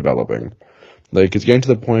not developing. Like, it's getting to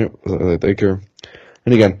the point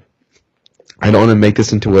and again, I don't want to make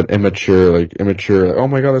this into an immature, oh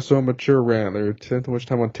my god, they're so immature rant. They're spending too much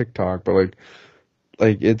time on TikTok, but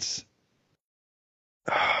it's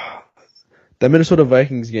that Minnesota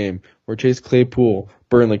Vikings game where Chase Claypool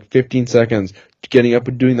burned 15 seconds getting up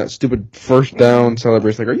and doing that stupid first down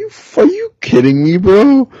celebration. Like, are you kidding me,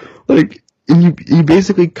 bro? Like, you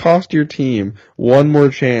basically cost your team one more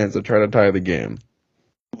chance to try to tie the game.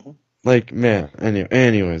 Like, man.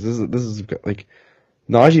 Anyways, this is like,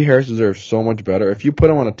 Najee Harris deserves so much better. If you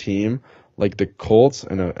put him on a team like the Colts,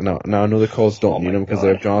 and now I know the Colts don't need him because they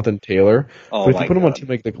have Jonathan Taylor. But if you put him on a team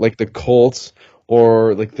like the Colts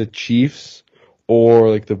or the Chiefs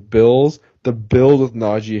or the Bills with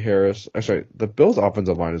Najee Harris. The Bills'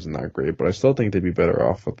 offensive line isn't that great, but I still think they'd be better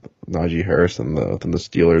off with Najee Harris than the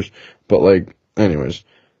Steelers. But anyways,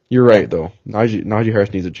 you're right though. Najee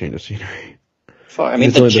Harris needs a change of scenery. I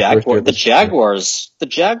mean, the Jaguars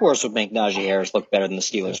would make Najee Harris look better than the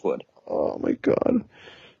Steelers would. Oh my god.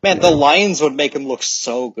 Man, the Lions would make him look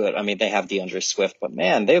so good. I mean, they have DeAndre Swift, but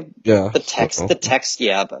man, the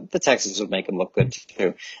Texans would make him look good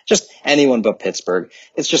too. Just anyone but Pittsburgh.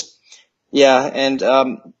 It's just, and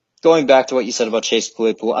going back to what you said about Chase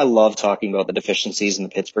Claypool, I love talking about the deficiencies in the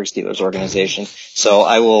Pittsburgh Steelers organization. So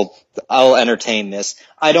I'll entertain this.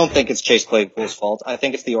 I don't think it's Chase Claypool's fault. I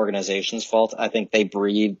think it's the organization's fault. I think they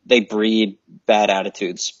breed bad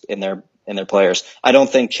attitudes in their players. I don't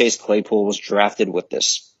think Chase Claypool was drafted with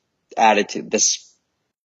this attitude, this,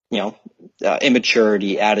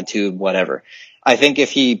 immaturity, attitude, whatever. I think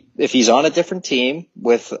if he's on a different team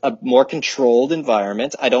with a more controlled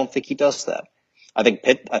environment, I don't think he does that. I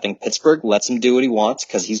think Pittsburgh lets him do what he wants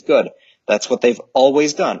because he's good. That's what they've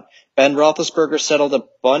always done. Ben Roethlisberger settled a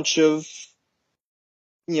bunch of,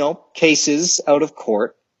 cases out of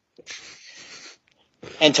court.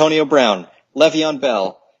 Antonio Brown, Le'Veon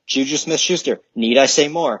Bell, Juju Smith-Schuster. Need I say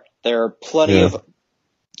more? There are plenty of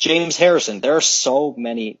James Harrison. There are so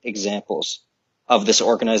many examples of this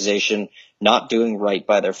organization not doing right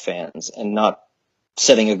by their fans and not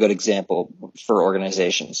setting a good example for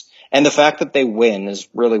organizations. And the fact that they win is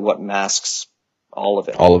really what masks all of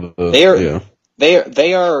it. All of it. They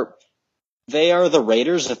are the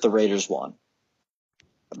Raiders if the Raiders won.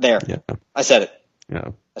 There. Yeah. I said it. Yeah.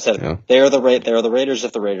 I said it. Yeah. They are the Raiders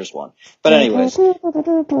if the Raiders won. But anyways.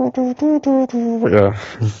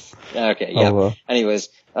 Yeah. Okay, yeah. Anyways,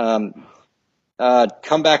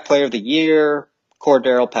 comeback player of the year,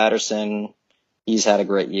 Cordero Patterson. He's had a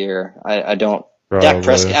great year. I don't. Dak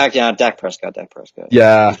Prescott. Dak Prescott.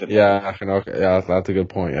 Yeah. That's a good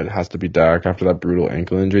point. It has to be Dak after that brutal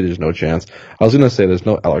ankle injury. There's no chance. I was gonna say there's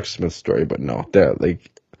no Alex Smith story, but no.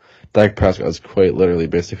 Dak Prescott is quite literally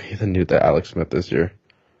basically the new Alex Smith this year.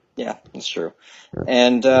 Yeah, that's true.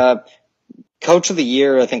 And Coach of the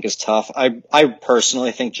Year, I think, is tough. I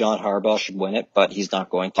personally think John Harbaugh should win it, but he's not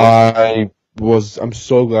going to. I'm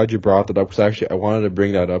so glad you brought that up because actually I wanted to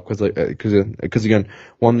bring that up because again,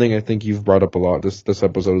 one thing I think you've brought up a lot this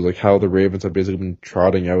episode is like how the Ravens have basically been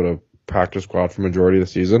trotting out a practice squad for majority of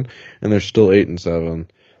the season and they're still 8-7.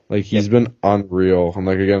 Like he's been unreal. And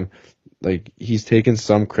like again, like he's taken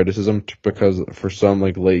some criticism because for some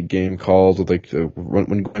like late game calls with like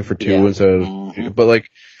when going for two instead of, but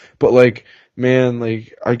like man,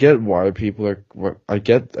 like I get why people are. I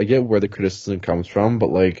get where the criticism comes from, but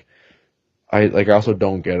like I also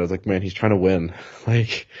don't get it. It's like, man, he's trying to win.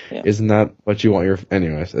 Like, isn't that what you want your?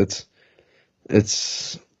 Anyways,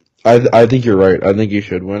 it's. I think you're right. I think he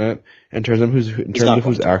should win it. In terms of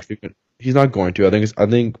who's actually, he's not going to.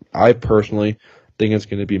 I personally think it's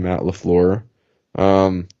going to be Matt LaFleur.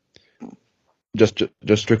 Just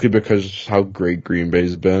strictly because how great Green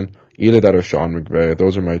Bay's been. Either that or Sean McVay.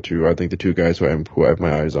 Those are my two. I think the two guys who I have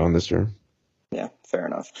my eyes on this year. Yeah, fair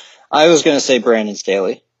enough. I was going to say Brandon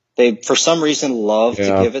Staley. They, for some reason, love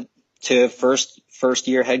to give it to first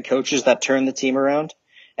year head coaches that turn the team around,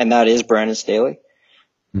 and that is Brandon Staley.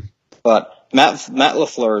 But Matt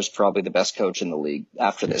LaFleur is probably the best coach in the league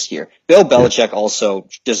after this year. Bill Belichick also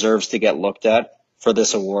deserves to get looked at for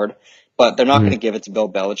this award, but they're not going to give it to Bill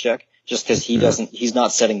Belichick just because he's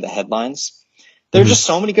not setting the headlines. There are just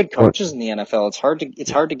so many good coaches in the NFL.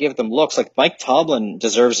 It's hard to give them looks. Like Mike Tomlin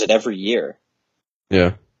deserves it every year.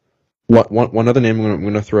 Yeah. One other name I'm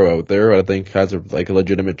going to throw out there, I think has a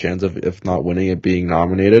legitimate chance of, if not winning it, being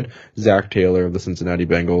nominated. Zach Taylor of the Cincinnati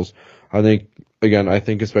Bengals. I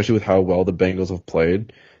think especially with how well the Bengals have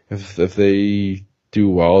played, if they do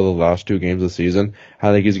well the last two games of the season,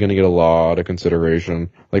 I think he's going to get a lot of consideration,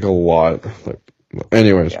 like a lot.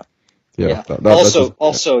 Anyways. Yeah.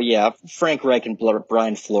 Frank Reich and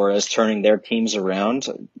Brian Flores turning their teams around.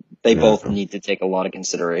 They both need to take a lot of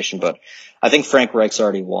consideration, but I think Frank Reich's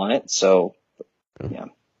already won it, so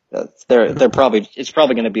it's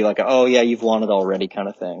probably going to be like you've won it already kind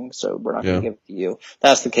of thing. So we're not going to give it to you.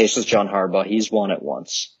 That's the case with John Harbaugh. He's won it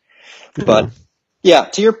once, but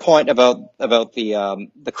to your point about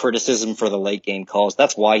the criticism for the late game calls,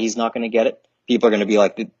 that's why he's not going to get it. People are going to be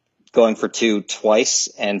like, going for two twice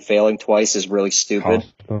and failing twice is really stupid.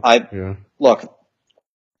 Look,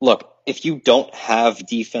 if you don't have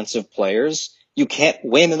defensive players, you can't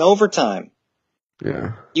win in overtime.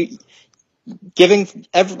 Yeah. We've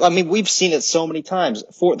seen it so many times.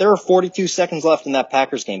 There are 42 seconds left in that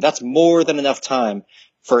Packers game. That's more than enough time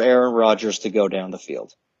for Aaron Rodgers to go down the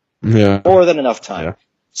field. Yeah. More than enough time. Yeah.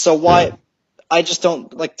 So I just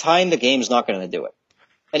don't, tying the game is not going to do it.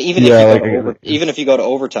 And even if you go to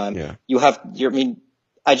overtime,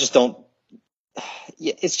 I just don't.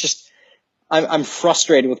 It's just I'm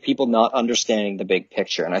frustrated with people not understanding the big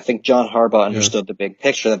picture, and I think John Harbaugh understood the big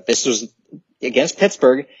picture, that this was against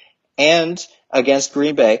Pittsburgh and against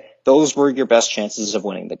Green Bay. Those were your best chances of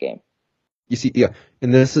winning the game. You see,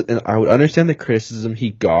 and I would understand the criticism he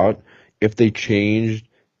got if they changed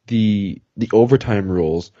the overtime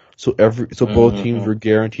rules, so both teams were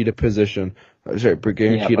guaranteed a position.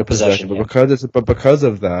 Guaranteed a possession, but because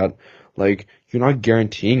of that, like, you're not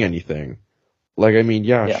guaranteeing anything. Like,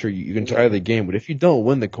 sure, you can tie the game, but if you don't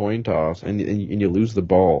win the coin toss and you lose the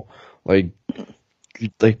ball, like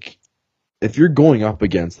if you're going up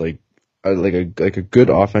against a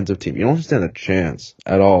good offensive team, you don't stand a chance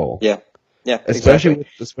at all. Yeah, especially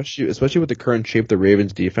with the current shape the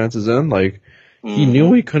Ravens defense is in. Like, he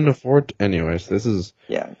knew he couldn't afford to, anyways. This is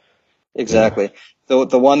exactly.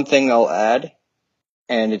 The one thing I'll add,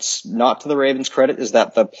 and it's not to the Ravens' credit, is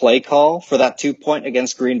that the play call for that 2-point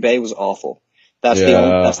against Green Bay was awful. That's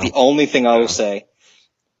the only thing I will say.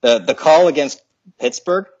 The call against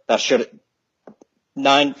Pittsburgh, that should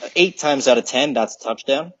 8 times out of 10, that's a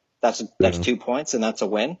touchdown. That's 2 points, and that's a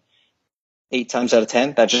win. 8 times out of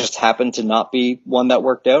 10, that just happened to not be one that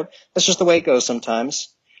worked out. That's just the way it goes sometimes.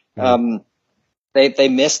 They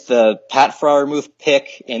missed the Pat Freiermuth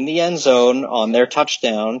pick in the end zone on their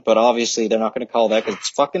touchdown, but obviously they're not going to call that because it's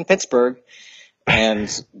fucking Pittsburgh. And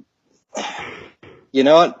you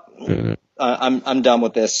know what? I'm done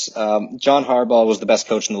with this. John Harbaugh was the best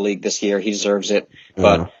coach in the league this year. He deserves it.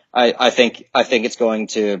 But I think it's going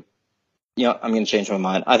to, I'm going to change my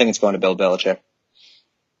mind. I think it's going to Bill Belichick.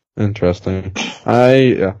 Interesting.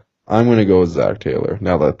 I'm going to go with Zach Taylor.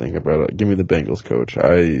 Now that I think about it, give me the Bengals coach.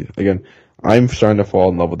 I'm starting to fall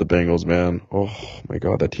in love with the Bengals, man. Oh my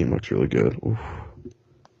god, that team looks really good. Oof.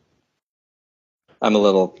 I'm a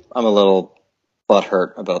little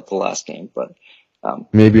butthurt about the last game, but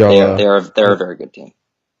Maybe They're a very good team.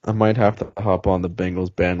 I might have to hop on the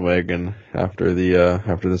Bengals bandwagon after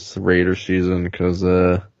this Raider season because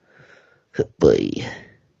boy.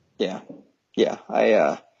 Yeah,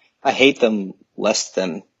 yeah. I hate them less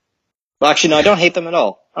than. Well, actually, no, I don't hate them at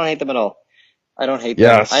all. I don't hate them at all. I don't hate them.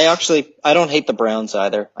 Yes. I don't hate the Browns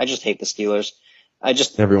either. I just hate the Steelers.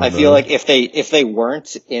 Everyone I feel does. like if they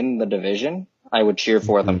weren't in the division, I would cheer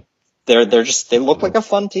for them. Mhm. They look like a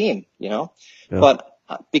fun team, you know? Yeah. But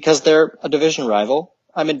because they're a division rival,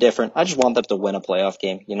 I'm indifferent. I just want them to win a playoff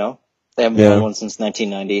game, you know? They haven't won one since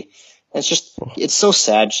 1990. And it's so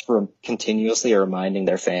sad just for continuously reminding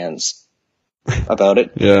their fans about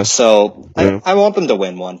it. Yeah. So Yeah. I want them to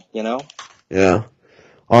win one, you know? Yeah.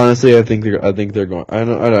 Honestly, I think they're going. I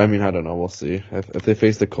don't know. We'll see. If they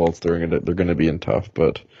face the Colts, they're gonna be in tough.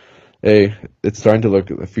 But hey, it's starting to look.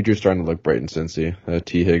 The future's starting to look bright in Cincy.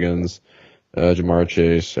 T. Higgins, Jamar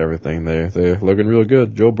Chase, everything. They're looking real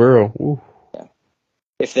good. Joe Burrow. Ooh.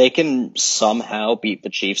 If they can somehow beat the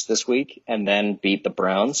Chiefs this week and then beat the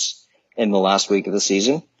Browns in the last week of the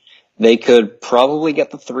season, they could probably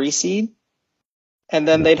get the 3 seed, and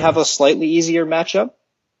then they'd have a slightly easier matchup.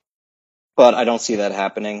 But I don't see that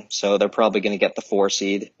happening, so they're probably going to get the 4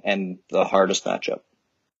 seed and the hardest matchup.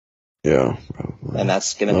 Yeah. And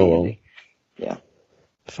that's going to be Indy. Yeah.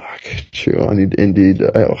 Fuck. True. I need Indy.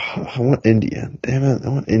 I want Indiana. Damn it. I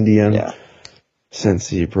want Indiana. Yeah.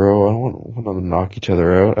 Cincy, bro. I don't want them to knock each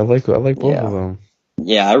other out. I like both of them.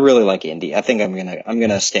 Yeah, I really like Indy. I think I'm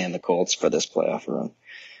gonna stand the Colts for this playoff run.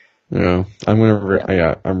 Yeah,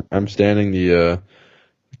 I'm standing the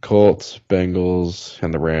Colts, Bengals,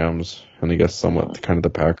 and the Rams, and I guess somewhat kind of the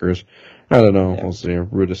Packers. I don't know. Yeah. We'll see.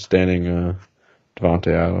 We're just standing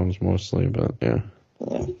Devontae Adams mostly, but yeah.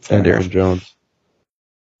 And Aaron Jones.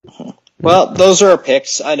 Well, those are our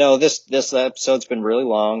picks. I know this episode's been really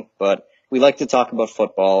long, but we like to talk about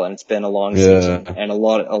football, and it's been a long season, and a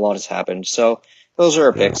lot has happened. So those are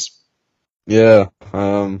our picks. Yeah.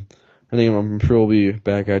 I think I'm sure we'll be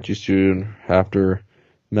back at you soon after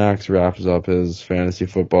Max wraps up his fantasy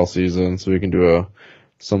football season, so we can do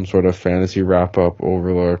some sort of fantasy wrap up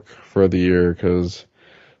overlook for the year because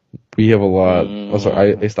we have a lot.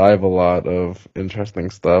 At least I have a lot of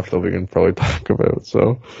interesting stuff that we can probably talk about.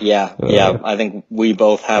 So yeah, I think we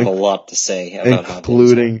both have a lot to say about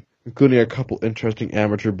including a couple interesting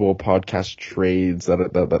amateur bowl podcast trades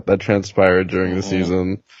that transpired during the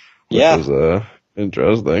season, which was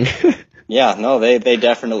interesting. Yeah, no, they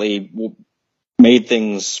definitely made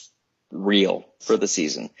things real for the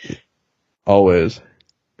season. Always.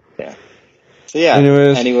 Yeah. So yeah.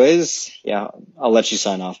 Anyways, yeah, I'll let you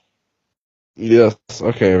sign off. Yes.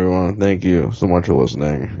 Okay, everyone. Thank you so much for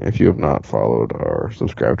listening. If you have not followed or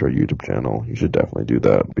subscribed to our YouTube channel, you should definitely do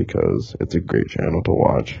that because it's a great channel to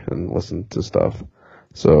watch and listen to stuff.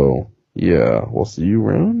 So, yeah, we'll see you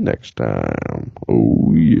around next time.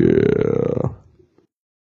 Oh, yeah.